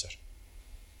először.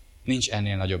 Nincs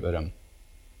ennél nagyobb öröm,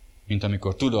 mint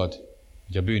amikor tudod,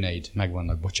 hogy a bűneid meg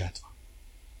vannak bocsátva.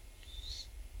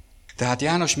 Tehát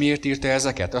János miért írta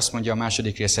ezeket? Azt mondja a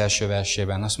második rész első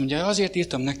versében. Azt mondja, azért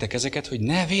írtam nektek ezeket, hogy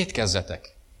ne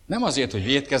vétkezzetek. Nem azért, hogy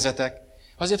vétkezzetek,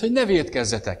 azért, hogy ne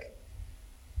vétkezzetek.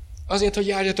 Azért, hogy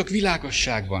járjatok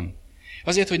világosságban.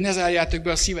 Azért, hogy ne zárjátok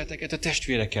be a szíveteket a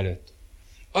testvérek előtt.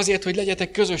 Azért, hogy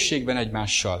legyetek közösségben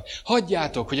egymással.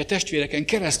 Hagyjátok, hogy a testvéreken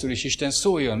keresztül is Isten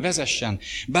szóljon, vezessen,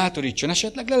 bátorítson,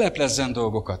 esetleg leleplezzen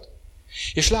dolgokat.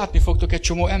 És látni fogtok egy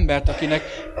csomó embert, akinek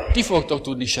ti fogtok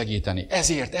tudni segíteni.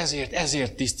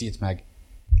 Ezért tisztít meg.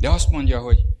 De azt mondja,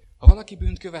 hogy ha valaki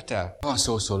bűnt követel, van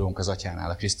szószólónk az Atyánál,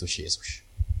 a Krisztus Jézus.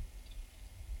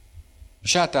 A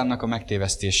sátánnak a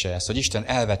megtévesztése ez, hogy Isten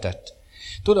elvetett.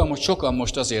 Tudom, hogy sokan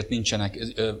most azért nincsenek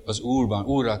az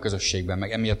Úrral közösségben,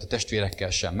 meg emiatt a testvérekkel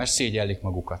sem, mert szégyellik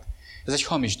magukat. Ez egy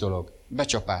hamis dolog,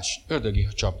 becsapás, ördögi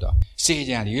csapda.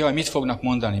 Szégyelni, jaj, mit fognak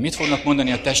mondani? Mit fognak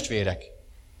mondani a testvérek?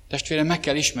 Testvérem, meg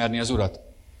kell ismerni az Urat.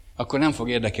 Akkor nem fog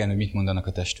érdekelni, hogy mit mondanak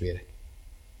a testvérek.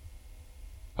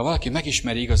 Ha valaki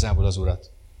megismeri igazából az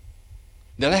Urat.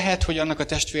 De lehet, hogy annak a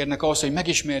testvérnek ahhoz, hogy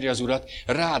megismerje az Urat,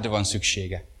 rád van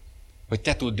szüksége. Hogy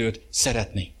te tudd őt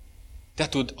szeretni. Te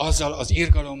tudd azzal az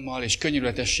irgalommal és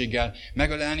könyörületességgel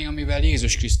megölelni, amivel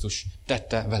Jézus Krisztus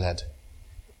tette veled.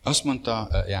 Azt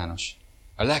mondta János,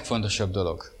 a legfontosabb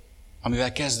dolog,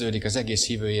 amivel kezdődik az egész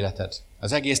hívő életed,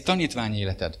 az egész tanítvány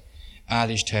életed,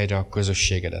 állítsd helyre a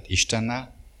közösségedet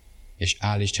Istennel, és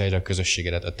állítsd helyre a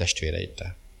közösségedet a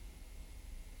testvéreiddel.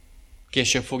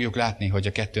 Később fogjuk látni, hogy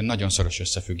a kettő nagyon szoros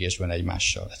összefüggésben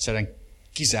egymással. Egyszerűen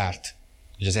kizárt,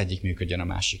 hogy az egyik működjön a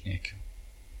másik nélkül.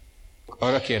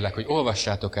 Arra kérlek, hogy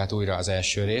olvassátok át újra az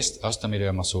első részt, azt,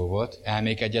 amiről ma szó volt,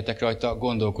 elmékedjetek rajta,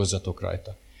 gondolkozzatok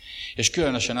rajta. És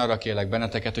különösen arra kérlek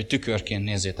benneteket, hogy tükörként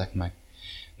nézzétek meg.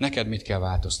 Neked mit kell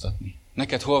változtatni?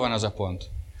 Neked hol van az a pont?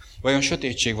 Vajon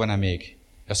sötétség van-e még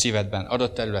a szívedben,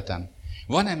 adott területen?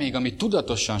 Van-e még, amit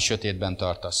tudatosan sötétben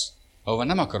tartasz, ahova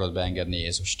nem akarod beengedni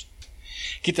Jézust?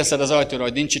 Kiteszed az ajtóra,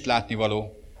 hogy nincs itt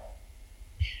látnivaló,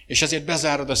 és ezért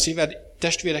bezárod a szíved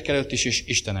testvérek előtt is, és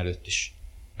Isten előtt is.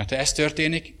 Mert ha ez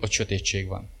történik, ott sötétség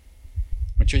van.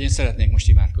 Úgyhogy én szeretnék most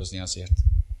imádkozni azért,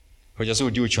 hogy az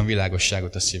Úr gyújtson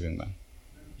világosságot a szívünkben,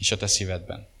 és a te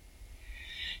szívedben,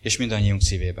 és mindannyiunk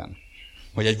szívében.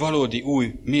 Hogy egy valódi,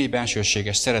 új, mély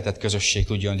bensőséges szeretet-közösség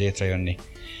tudjon létrejönni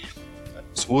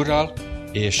az Úrral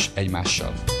és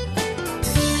egymással.